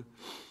Lord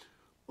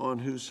on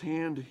whose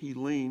hand he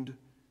leaned.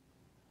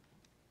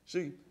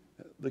 See,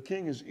 the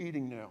king is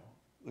eating now.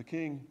 The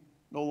king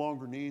no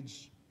longer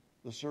needs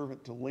the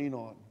servant to lean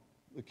on.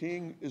 The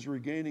king is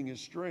regaining his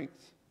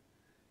strength.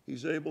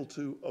 He's able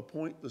to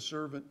appoint the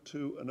servant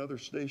to another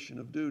station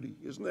of duty.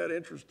 Isn't that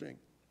interesting?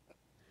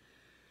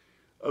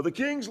 The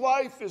king's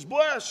life is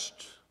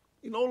blessed.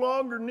 He no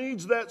longer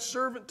needs that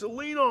servant to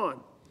lean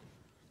on.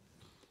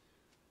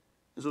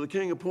 And so the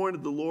king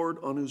appointed the Lord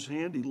on whose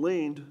hand he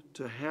leaned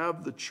to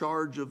have the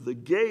charge of the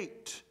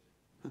gate.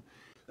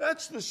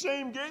 That's the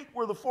same gate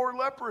where the 4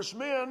 leprous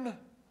men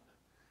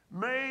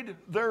made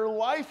their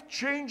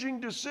life-changing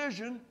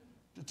decision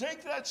to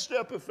take that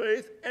step of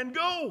faith and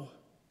go.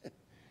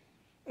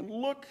 And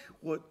look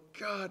what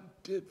God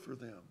did for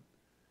them.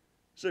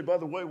 Say, by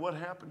the way, what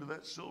happened to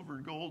that silver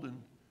and gold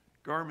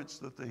garments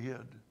that they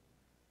hid.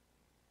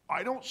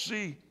 I don't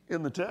see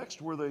in the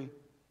text where they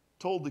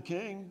told the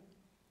king,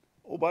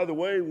 oh, by the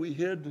way, we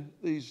hid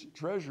these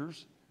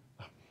treasures.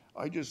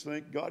 I just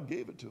think God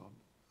gave it to them.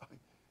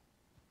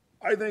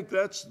 I think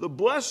that's the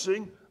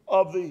blessing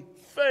of the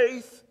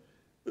faith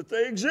that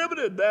they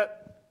exhibited.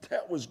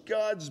 That was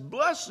God's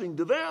blessing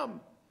to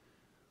them.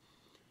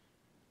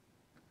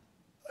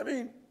 I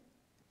mean,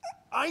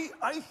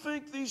 I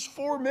think these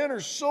four men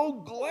are so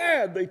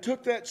glad they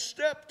took that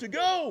step to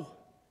go.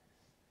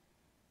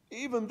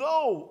 Even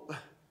though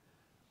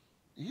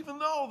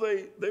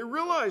they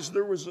realized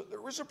there was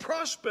a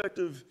prospect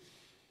of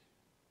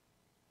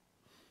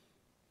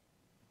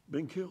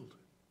being killed.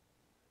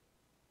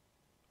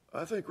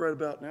 I think right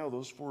about now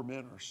those four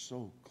men are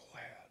so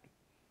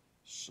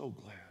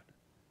glad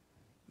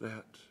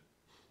that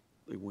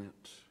they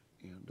went.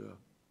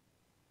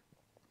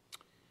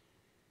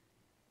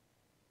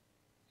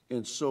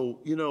 And so,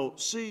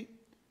 the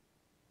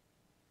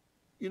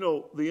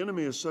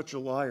enemy is such a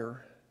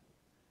liar.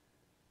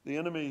 The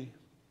enemy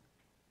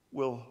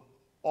will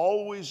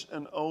always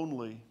and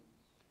only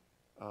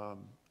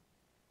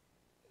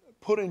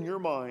put in your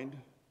mind,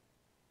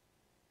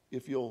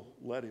 if you'll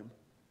let him,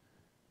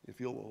 if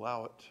you'll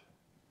allow it,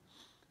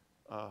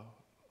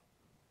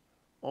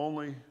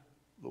 only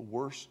the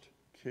worst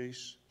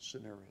case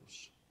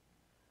scenarios.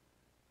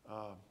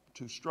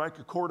 To strike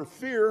a chord of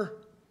fear,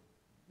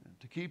 and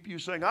to keep you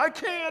saying, I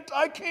can't.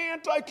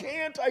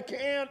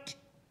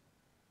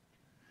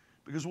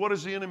 Because what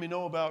does the enemy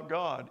know about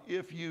God?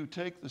 If you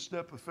take the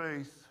step of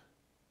faith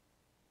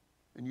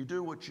and you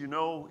do what you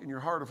know in your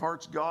heart of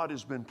hearts God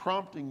has been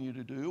prompting you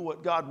to do,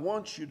 what God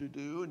wants you to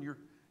do, and you're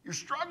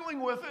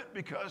struggling with it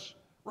because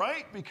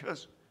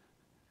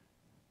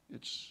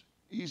it's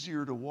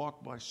easier to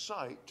walk by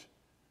sight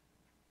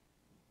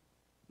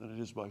than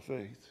it is by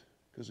faith.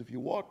 Because if you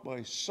walk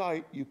by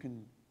sight, you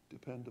can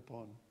depend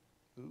upon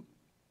who?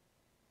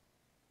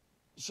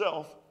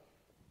 Self.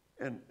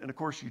 And of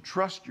course, you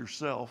trust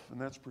yourself,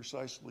 and that's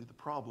precisely the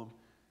problem.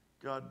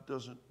 God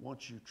doesn't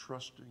want you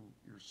trusting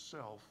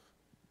yourself.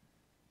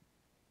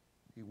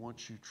 He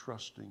wants you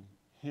trusting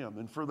Him.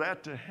 And for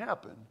that to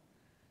happen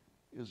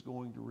is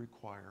going to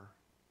require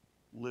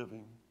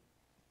living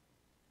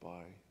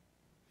by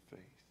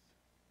faith.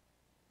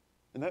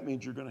 And that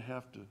means you're going to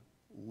have to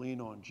lean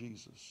on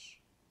Jesus.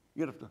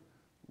 You're going to have to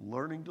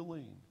learning to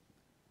lean.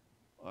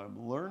 I'm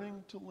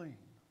learning to lean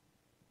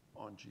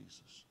on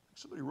Jesus.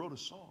 Somebody wrote a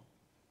song,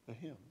 a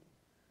hymn.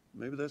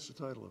 Maybe that's the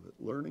title of it,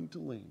 Learning to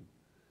Lean.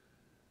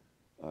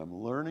 I'm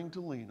learning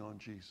to lean on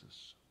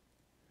Jesus.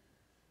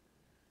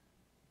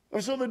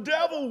 And so the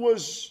devil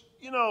was,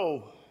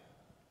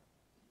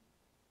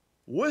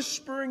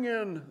 whispering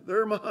in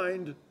their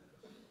mind,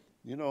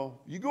 you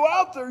go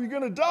out there, you're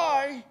going to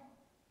die.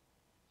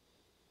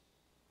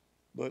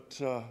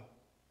 But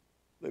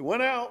they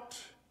went out.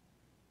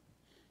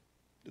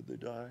 Did they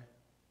die?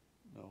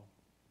 No.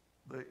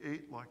 They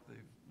ate like they've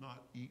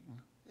not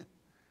eaten.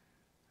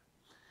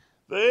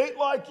 They ate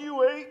like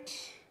you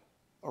ate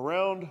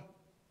around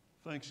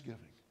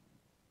Thanksgiving.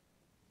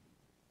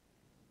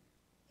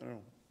 I don't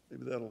know.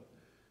 Maybe that'll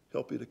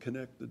help you to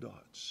connect the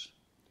dots.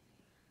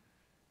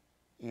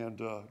 And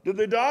did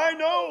they die?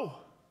 No.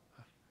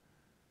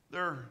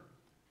 They're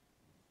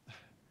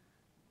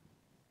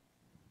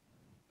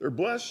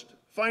blessed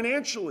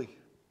financially.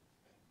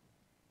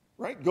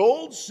 Right?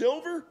 Gold,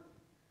 silver.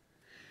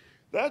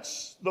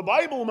 That's the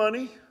Bible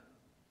money.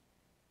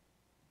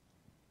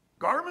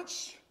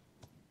 Garments.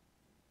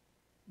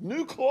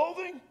 New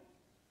clothing.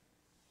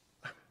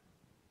 How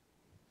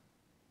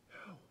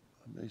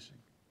amazing.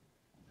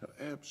 How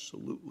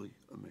absolutely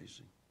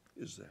amazing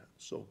is that?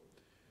 So,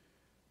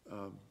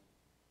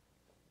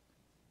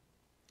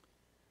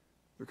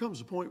 there comes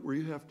a point where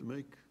you have to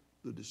make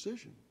the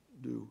decision.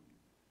 Do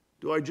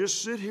I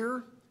just sit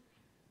here,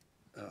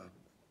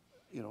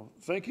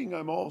 thinking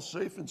I'm all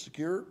safe and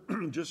secure,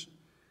 just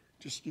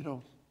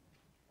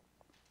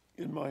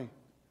in my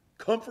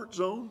comfort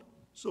zone,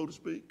 so to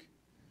speak?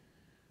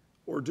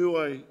 Or do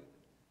I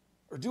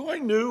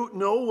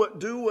know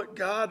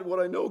what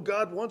I know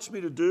God wants me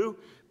to do?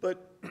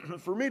 But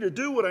for me to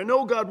do what I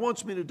know God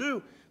wants me to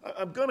do,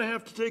 I'm going to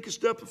have to take a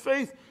step of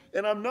faith.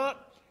 And I'm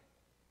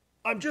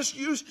just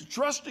used to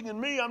trusting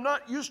in me. I'm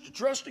not used to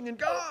trusting in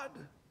God.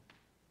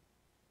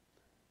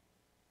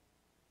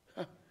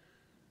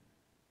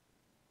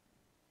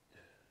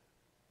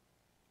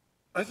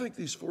 I think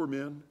these four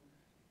men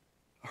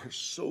are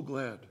so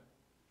glad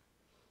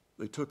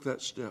they took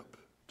that step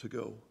to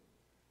go,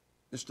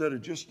 instead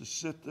of just to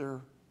sit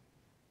there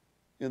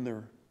in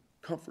their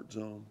comfort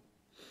zone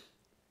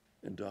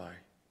and die.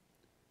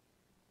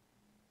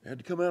 They had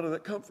to come out of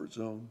that comfort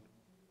zone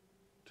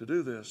to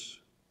do this.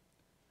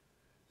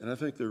 And I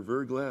think they're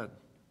very glad.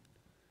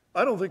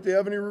 I don't think they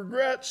have any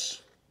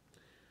regrets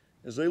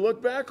as they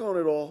look back on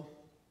it all.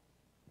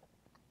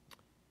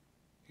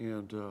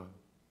 And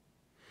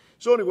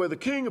so anyway, the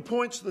king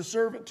appoints the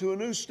servant to a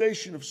new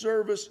station of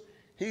service.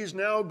 He's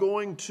now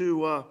going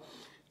to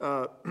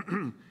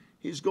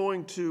he's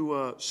going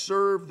to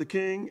serve the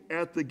king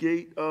at the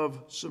gate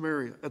of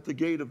Samaria, at the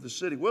gate of the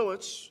city. Well,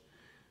 let's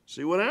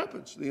see what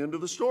happens, the end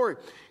of the story.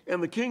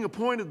 And the king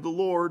appointed the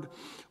Lord,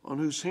 on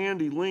whose hand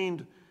he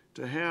leaned,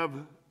 to have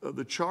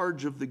the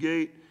charge of the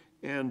gate,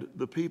 and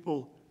the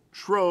people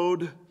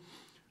trode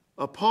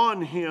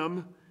upon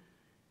him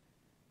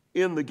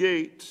in the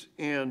gate,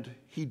 and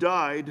he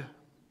died.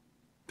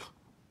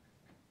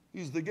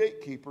 He's the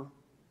gatekeeper,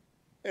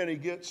 and he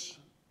gets,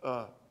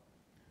 what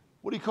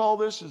do you call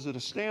this? Is it a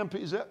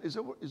stampede? Is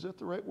that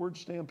the right word,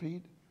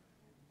 stampede?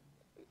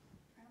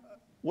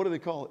 What do they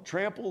call it?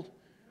 Trampled?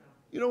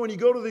 You know, when you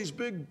go to these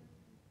big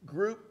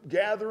group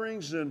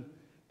gatherings and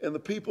the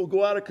people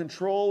go out of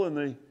control and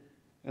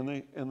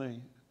they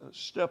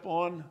step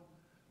on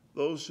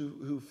those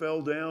who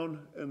fell down,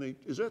 and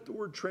is that the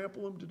word,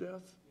 trample them to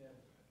death?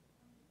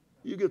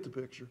 You get the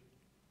picture.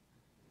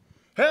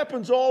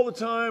 Happens all the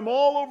time,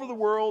 all over the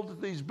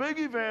world, these big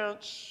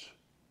events,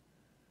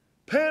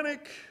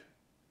 panic,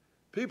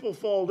 people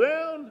fall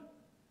down,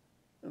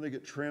 and they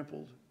get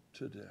trampled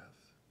to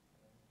death.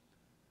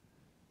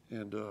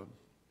 And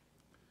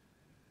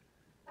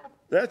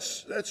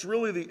that's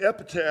really the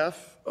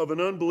epitaph of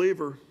an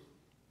unbeliever,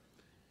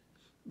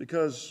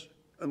 because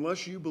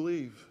unless you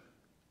believe,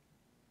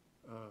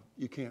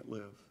 you can't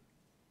live.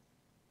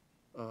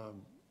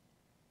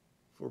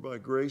 For by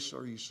grace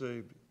are you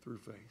saved through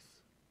faith.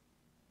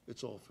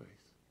 It's all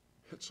faith.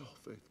 It's all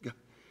faith.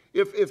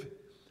 If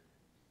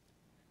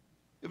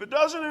it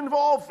doesn't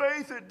involve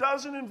faith, it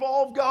doesn't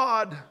involve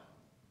God.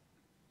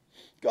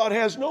 God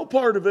has no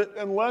part of it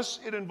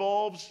unless it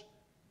involves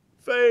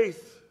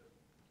faith.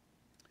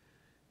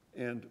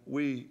 And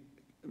we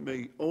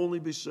may only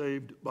be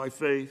saved by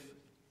faith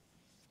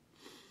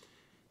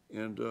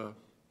and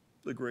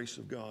the grace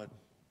of God.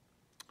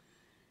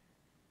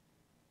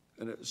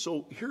 And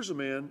so here's a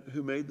man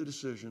who made the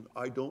decision,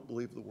 I don't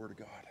believe the Word of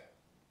God.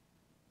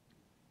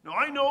 Now,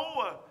 I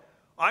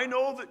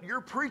know that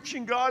you're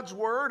preaching God's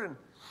Word,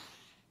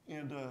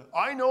 and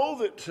I know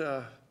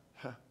that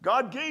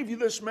God gave you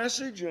this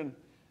message, and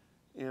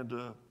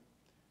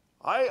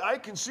I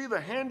can see the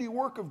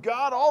handiwork of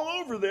God all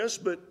over this,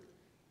 but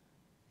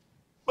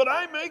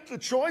I make the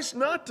choice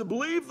not to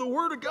believe the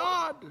Word of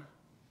God.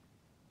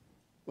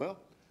 Well,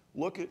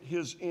 look at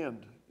his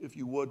end, if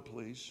you would,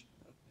 please.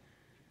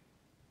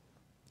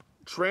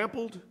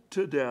 Trampled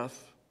to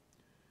death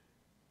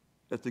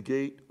at the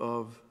gate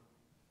of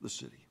the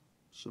city,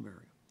 Samaria.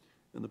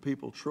 And the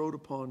people trode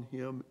upon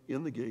him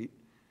in the gate,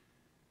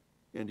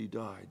 and he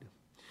died.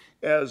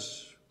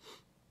 As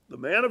the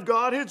man of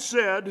God had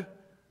said,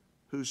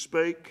 who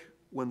spake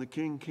when the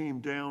king came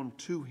down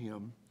to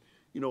him.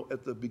 You know,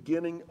 at the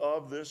beginning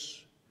of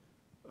this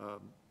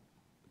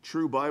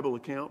true Bible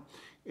account,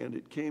 and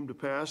it came to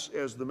pass,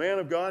 as the man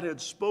of God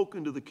had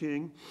spoken to the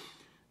king,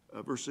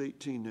 verse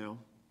 18 now,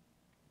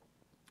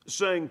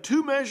 saying,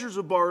 2 measures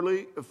of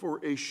barley for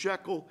a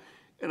shekel,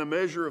 and a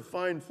measure of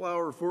fine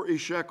flour for a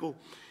shekel,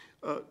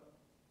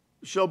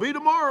 shall be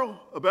tomorrow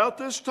about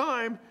this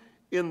time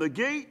in the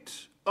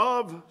gate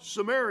of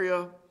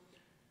Samaria.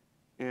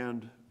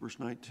 And verse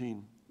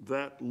 19,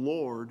 that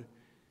Lord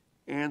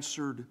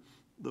answered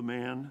the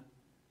man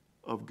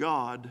of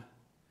God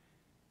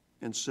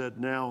and said,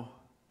 now,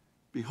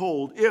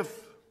 behold,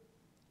 if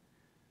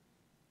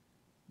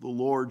the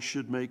Lord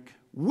should make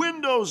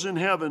windows in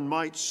heaven,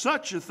 might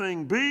such a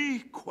thing be?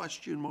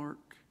 Question mark.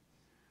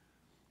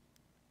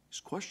 He's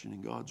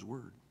questioning God's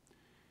word.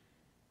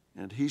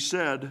 And he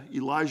said,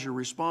 Elijah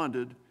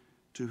responded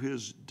to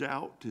his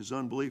doubt, his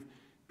unbelief,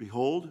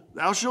 behold,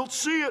 thou shalt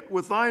see it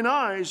with thine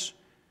eyes,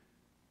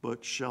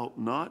 but shalt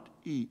not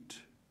eat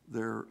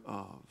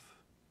thereof.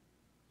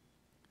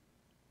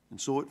 And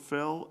so it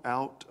fell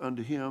out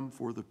unto him,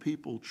 for the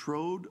people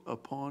trode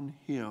upon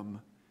him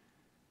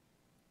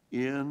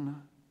in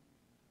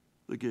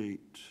the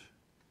gate,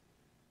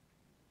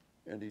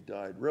 and he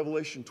died.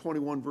 Revelation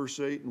 21, verse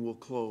 8, and we'll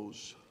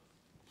close.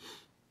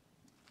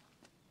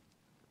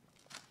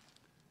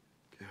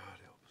 God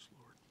help us,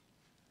 Lord.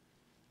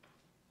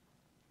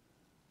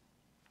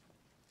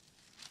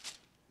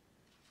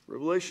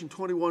 Revelation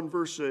 21,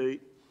 verse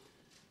 8.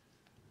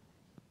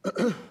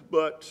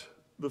 But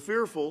the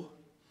fearful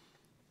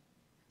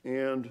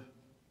and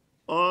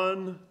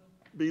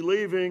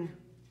unbelieving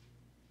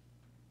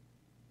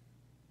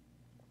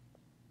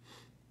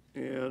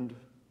and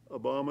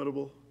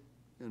abominable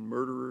and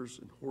murderers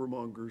and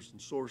whoremongers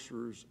and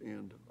sorcerers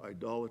and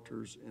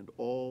idolaters and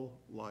all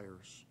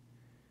liars.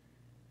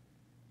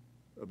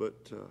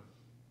 But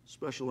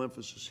special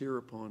emphasis here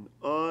upon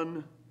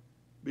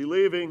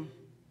unbelieving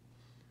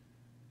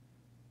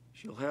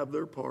shall have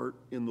their part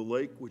in the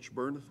lake which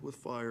burneth with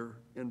fire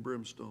and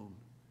brimstone,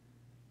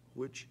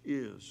 which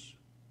is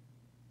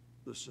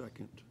the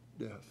second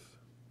death.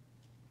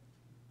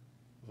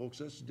 Folks,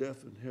 that's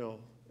death and hell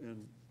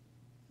and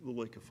the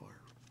lake of fire.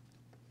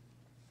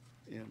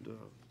 And,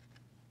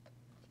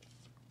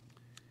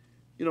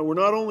 we're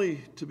not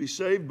only to be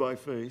saved by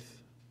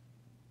faith,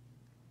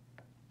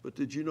 but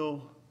did you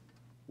know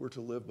we're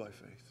to live by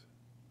faith?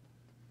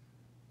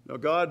 Now,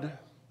 God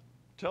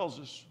tells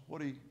us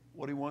what he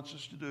wants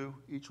us to do,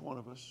 each one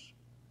of us.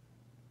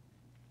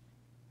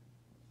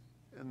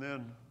 And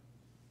then,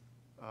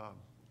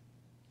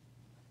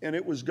 and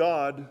it was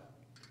God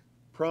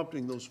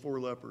prompting those 4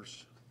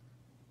 lepers.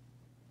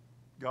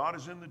 God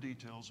is in the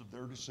details of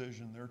their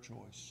decision, their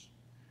choice.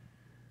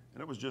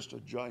 And it was just a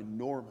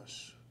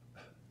ginormous.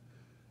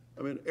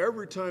 I mean,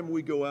 every time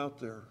we go out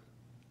there,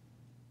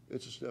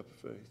 it's a step of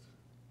faith.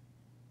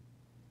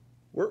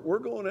 We're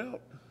going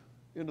out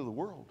into the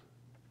world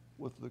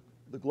with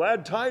the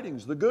glad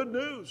tidings, the good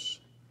news.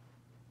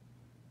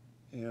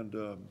 And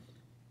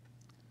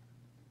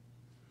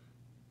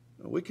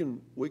we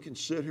can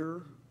sit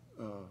here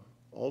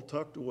all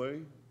tucked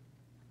away,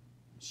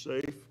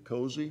 safe,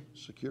 cozy,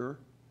 secure.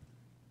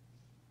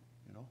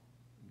 You know,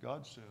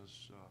 God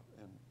says,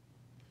 and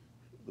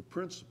the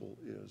principle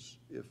is,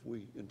 if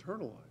we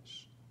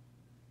internalize,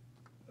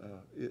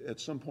 at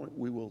some point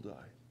we will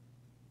die.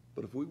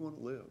 But if we want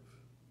to live,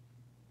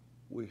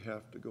 we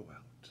have to go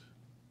out.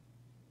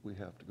 We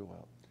have to go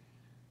out.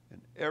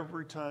 And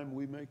every time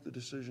we make the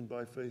decision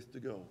by faith to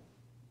go,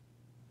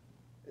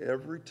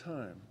 every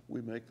time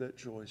we make that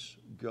choice,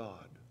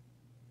 God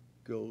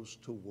goes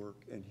to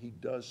work and he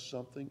does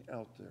something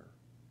out there.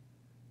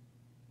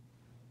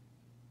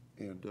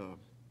 And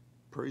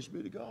praise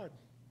be to God.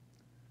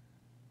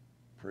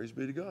 Praise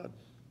be to God.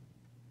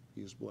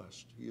 He is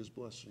blessed. He is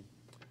blessing.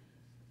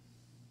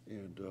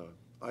 And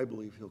I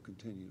believe he'll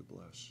continue to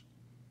bless.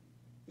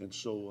 And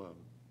so,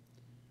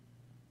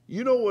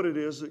 you know what it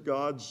is that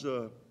God's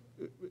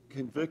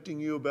convicting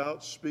you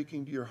about,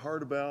 speaking to your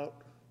heart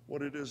about,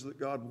 what it is that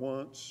God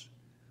wants.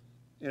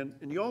 And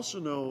you also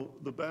know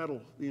the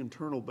battle, the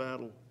internal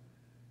battle.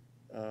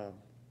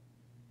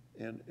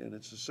 And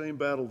it's the same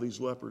battle these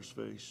lepers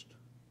faced.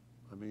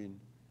 I mean,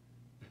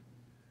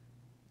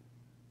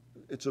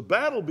 it's a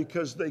battle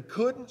because they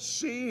couldn't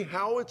see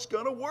how it's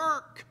going to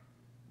work.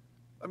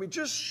 I mean,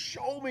 just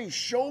show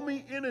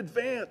me in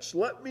advance.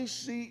 Let me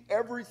see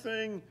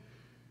everything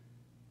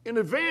in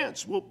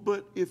advance. Well,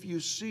 but if you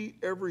see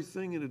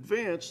everything in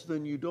advance,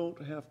 then you don't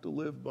have to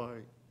live by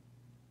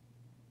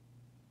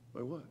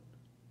what?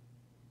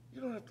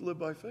 You don't have to live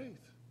by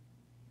faith.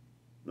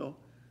 No,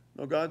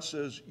 God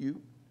says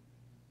you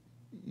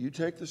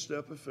take the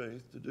step of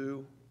faith to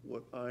do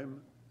what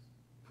I'm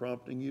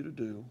prompting you to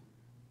do.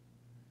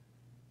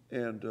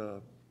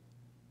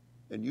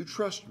 And you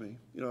trust me.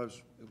 You know,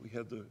 we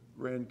had the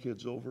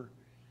grandkids over.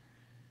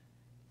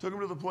 Took them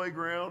to the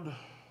playground,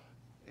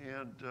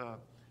 and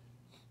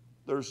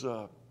there's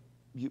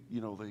you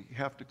know, they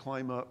have to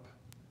climb up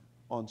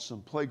on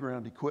some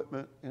playground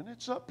equipment, and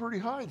it's up pretty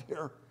high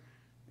there.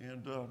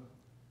 And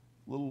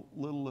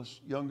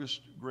littlest,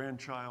 youngest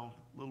grandchild,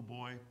 little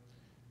boy,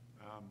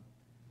 I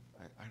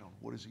don't know,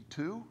 what is he,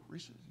 2?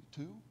 Reese, is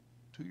he 2?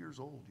 2 years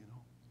old, you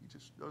know. He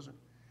just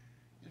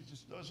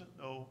doesn't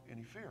know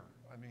any fear.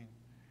 I mean,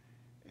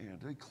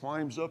 and he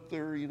climbs up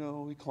there, you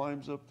know, he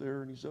climbs up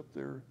there, and he's up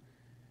there.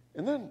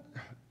 And then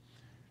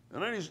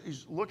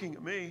he's looking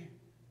at me,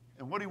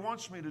 and what he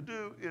wants me to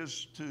do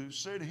is to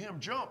say to him,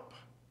 jump.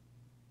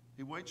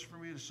 He waits for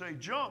me to say,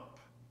 jump.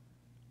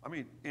 I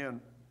mean,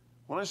 and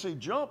when I say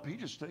jump, he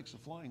just takes a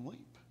flying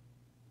leap.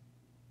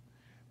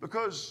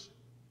 Because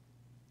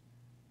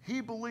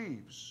he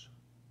believes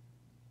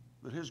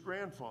that his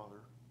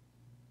grandfather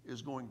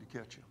is going to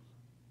catch him.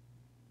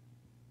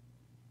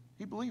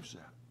 He believes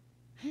that.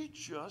 He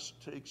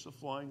just takes a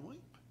flying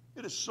leap.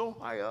 It is so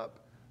high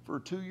up for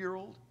a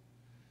 2-year-old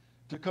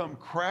to come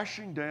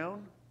crashing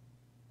down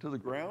to the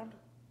ground.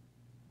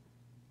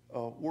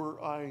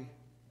 Were I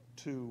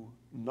to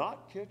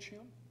not catch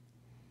him?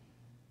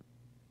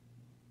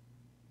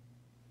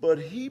 But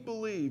he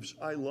believes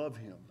I love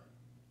him.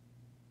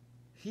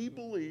 He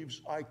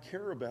believes I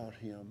care about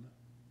him.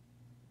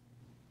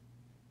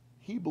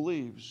 He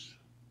believes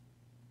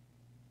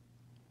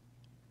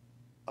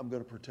I'm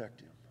going to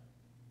protect him.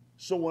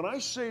 So when I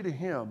say to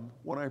him,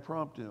 when I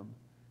prompt him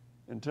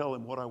and tell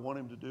him what I want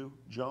him to do,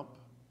 jump,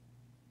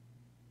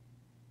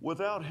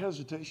 without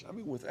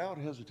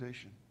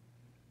hesitation,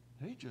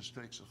 he just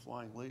takes a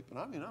flying leap. And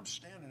I mean, I'm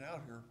standing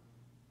out here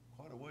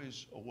quite a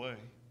ways away.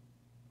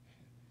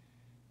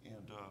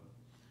 And,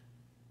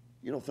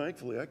 you know,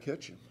 thankfully I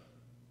catch him.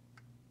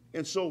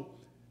 And so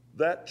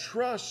that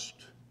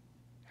trust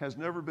has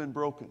never been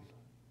broken.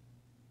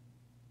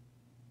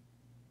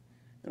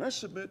 And I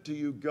submit to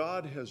you,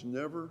 God has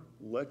never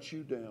let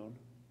you down.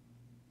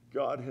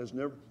 God has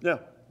never. Now,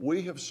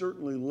 we have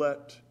certainly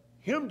let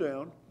him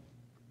down,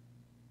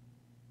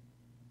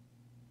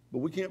 but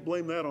we can't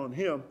blame that on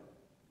him.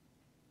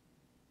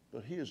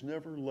 But he has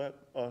never let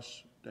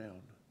us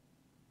down.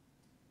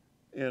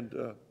 And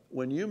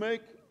when you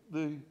make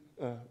the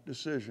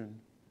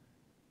decision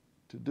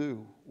to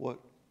do what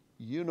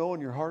you know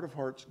in your heart of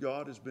hearts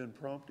God has been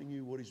prompting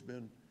you, what he's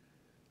been,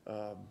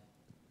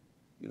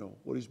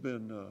 what he's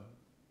been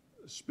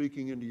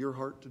speaking into your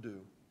heart to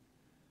do,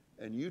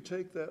 and you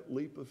take that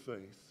leap of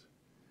faith,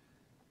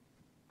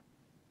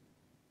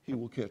 he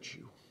will catch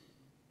you.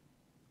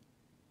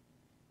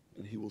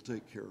 And he will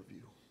take care of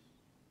you.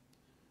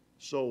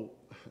 So,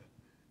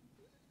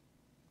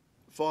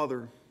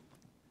 Father,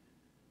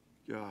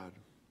 God,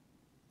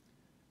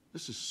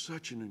 this is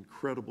such an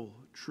incredible,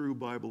 true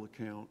Bible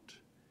account.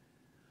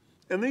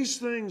 And these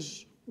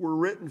things were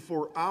written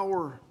for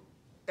our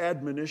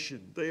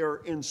admonition. They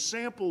are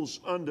ensamples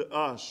unto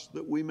us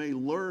that we may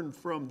learn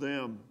from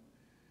them.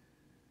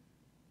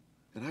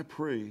 And I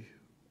pray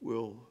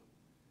we'll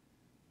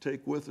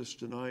take with us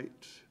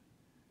tonight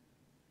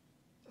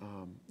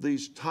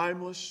these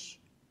timeless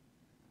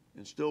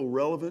and still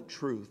relevant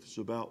truths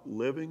about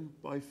living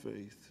by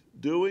faith,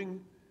 doing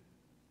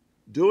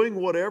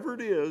whatever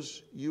it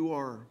is you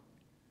are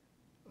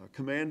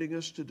commanding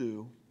us to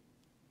do.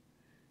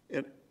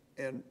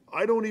 And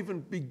I don't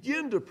even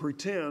begin to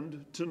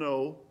pretend to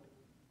know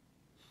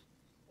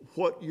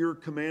what you're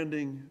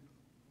commanding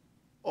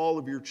all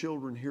of your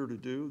children here to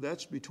do.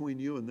 That's between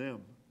you and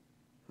them.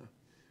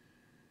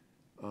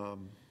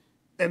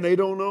 And they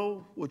don't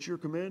know what you're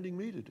commanding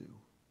me to do.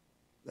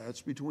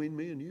 That's between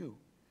me and you.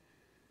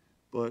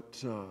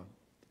 But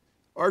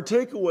our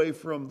takeaway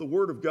from the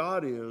Word of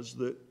God is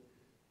that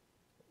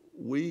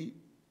we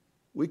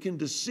can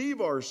deceive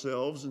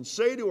ourselves and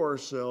say to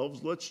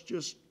ourselves, let's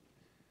just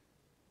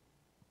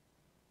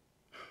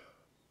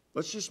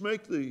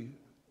make the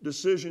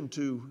decision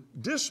to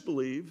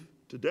disbelieve,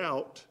 to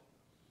doubt,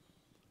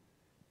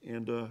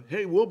 and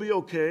hey, we'll be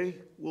okay.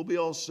 We'll be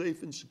all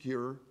safe and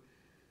secure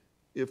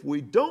if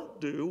we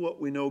don't do what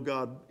we know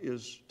God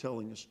is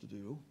telling us to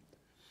do,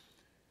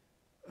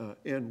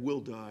 and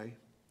we'll die.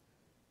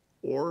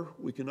 Or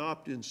we can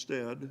opt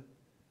instead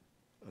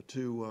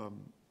to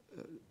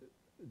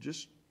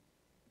just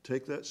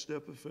take that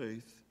step of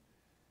faith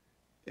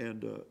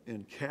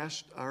and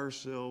cast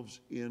ourselves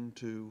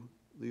into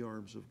the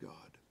arms of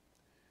God.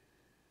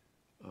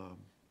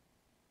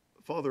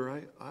 Father,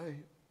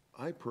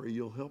 I pray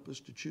you'll help us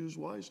to choose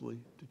wisely,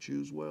 to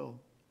choose well.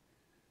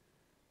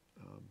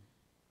 I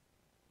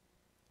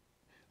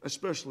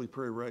especially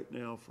pray right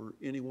now for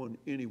anyone,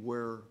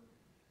 anywhere,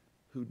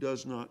 who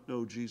does not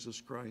know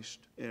Jesus Christ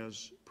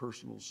as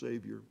personal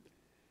Savior.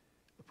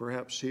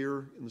 Perhaps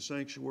here in the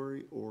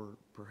sanctuary, or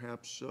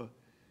perhaps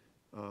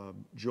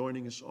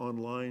joining us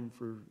online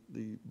for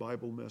the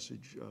Bible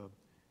message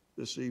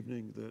this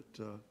evening,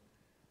 that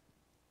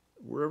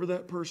wherever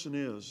that person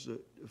is,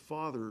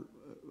 Father,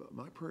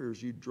 my prayer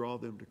is you draw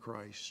them to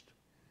Christ.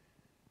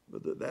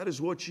 But that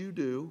is what you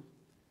do.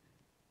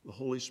 The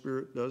Holy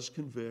Spirit does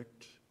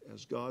convict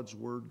as God's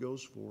Word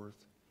goes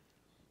forth.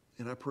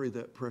 And I pray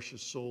that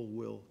precious soul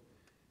will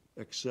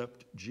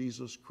accept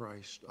Jesus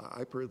Christ.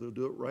 I pray they'll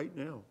do it right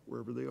now,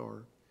 wherever they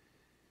are.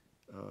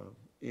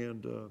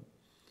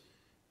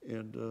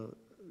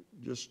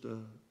 Just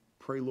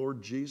pray,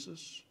 Lord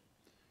Jesus,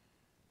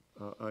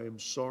 I am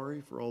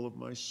sorry for all of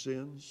my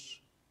sins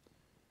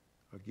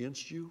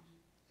against you,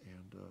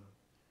 and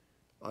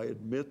I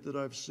admit that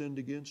I've sinned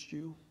against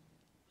you.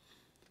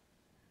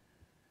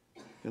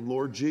 And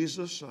Lord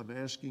Jesus, I'm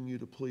asking you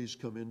to please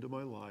come into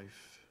my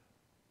life.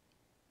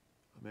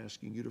 I'm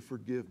asking you to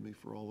forgive me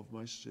for all of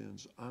my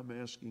sins. I'm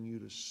asking you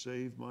to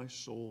save my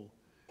soul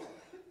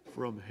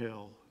from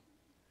hell,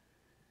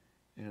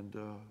 and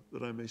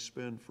that I may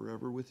spend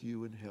forever with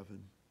you in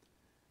heaven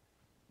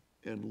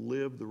and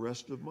live the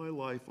rest of my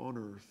life on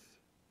earth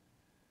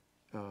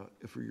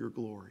for your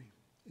glory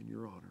and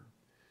your honor.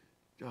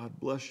 God,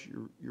 bless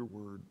your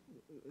word.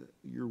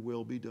 Your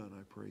will be done,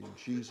 I pray, in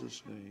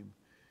Jesus' name.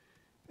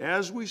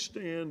 As we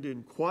stand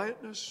in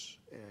quietness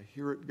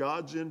here at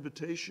God's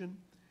invitation,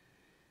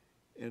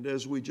 and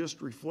as we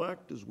just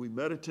reflect, as we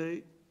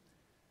meditate,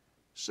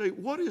 say,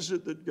 what is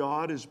it that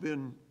God has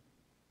been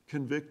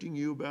convicting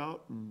you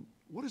about? And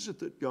what is it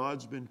that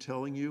God's been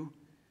telling you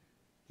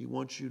He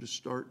wants you to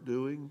start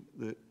doing,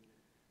 that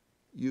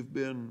you've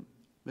been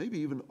maybe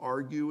even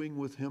arguing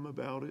with Him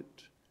about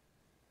it?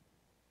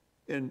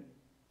 And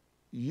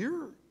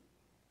you're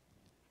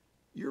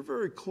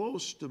very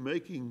close to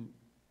making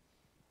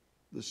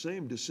the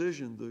same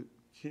decision the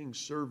king's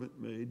servant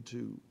made,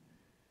 to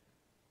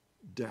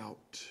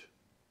doubt.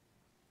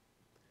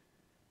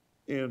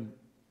 And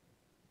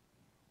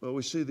well,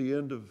 we see the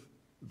end of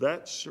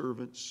that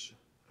servant's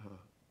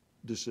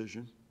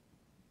decision.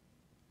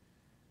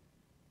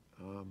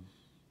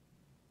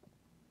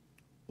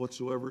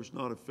 Whatsoever is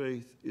not of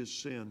faith is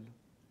sin.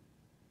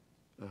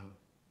 It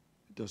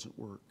doesn't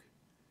work.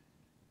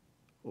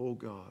 Oh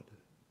God,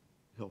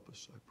 help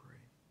us, I pray.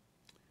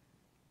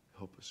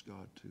 Help us,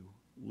 God, to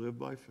live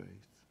by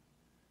faith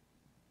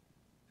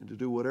and to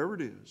do whatever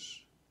it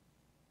is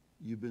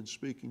you've been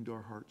speaking to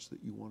our hearts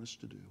that you want us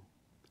to do.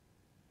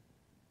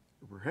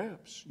 Or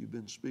perhaps you've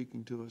been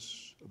speaking to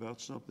us about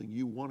something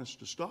you want us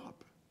to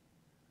stop.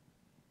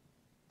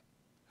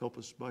 Help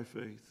us by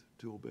faith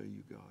to obey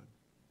you, God.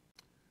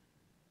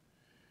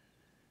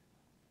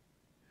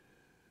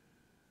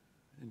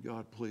 And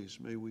God, please,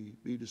 may we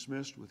be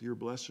dismissed with your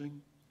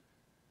blessing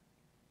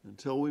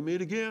until we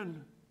meet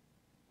again.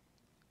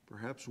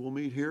 Perhaps we'll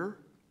meet here.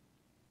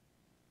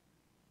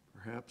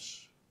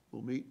 Perhaps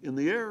we'll meet in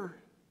the air.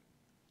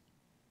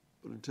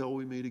 But until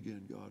we meet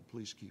again, God,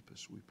 please keep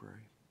us, we pray.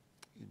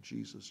 In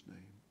Jesus' name,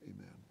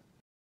 amen.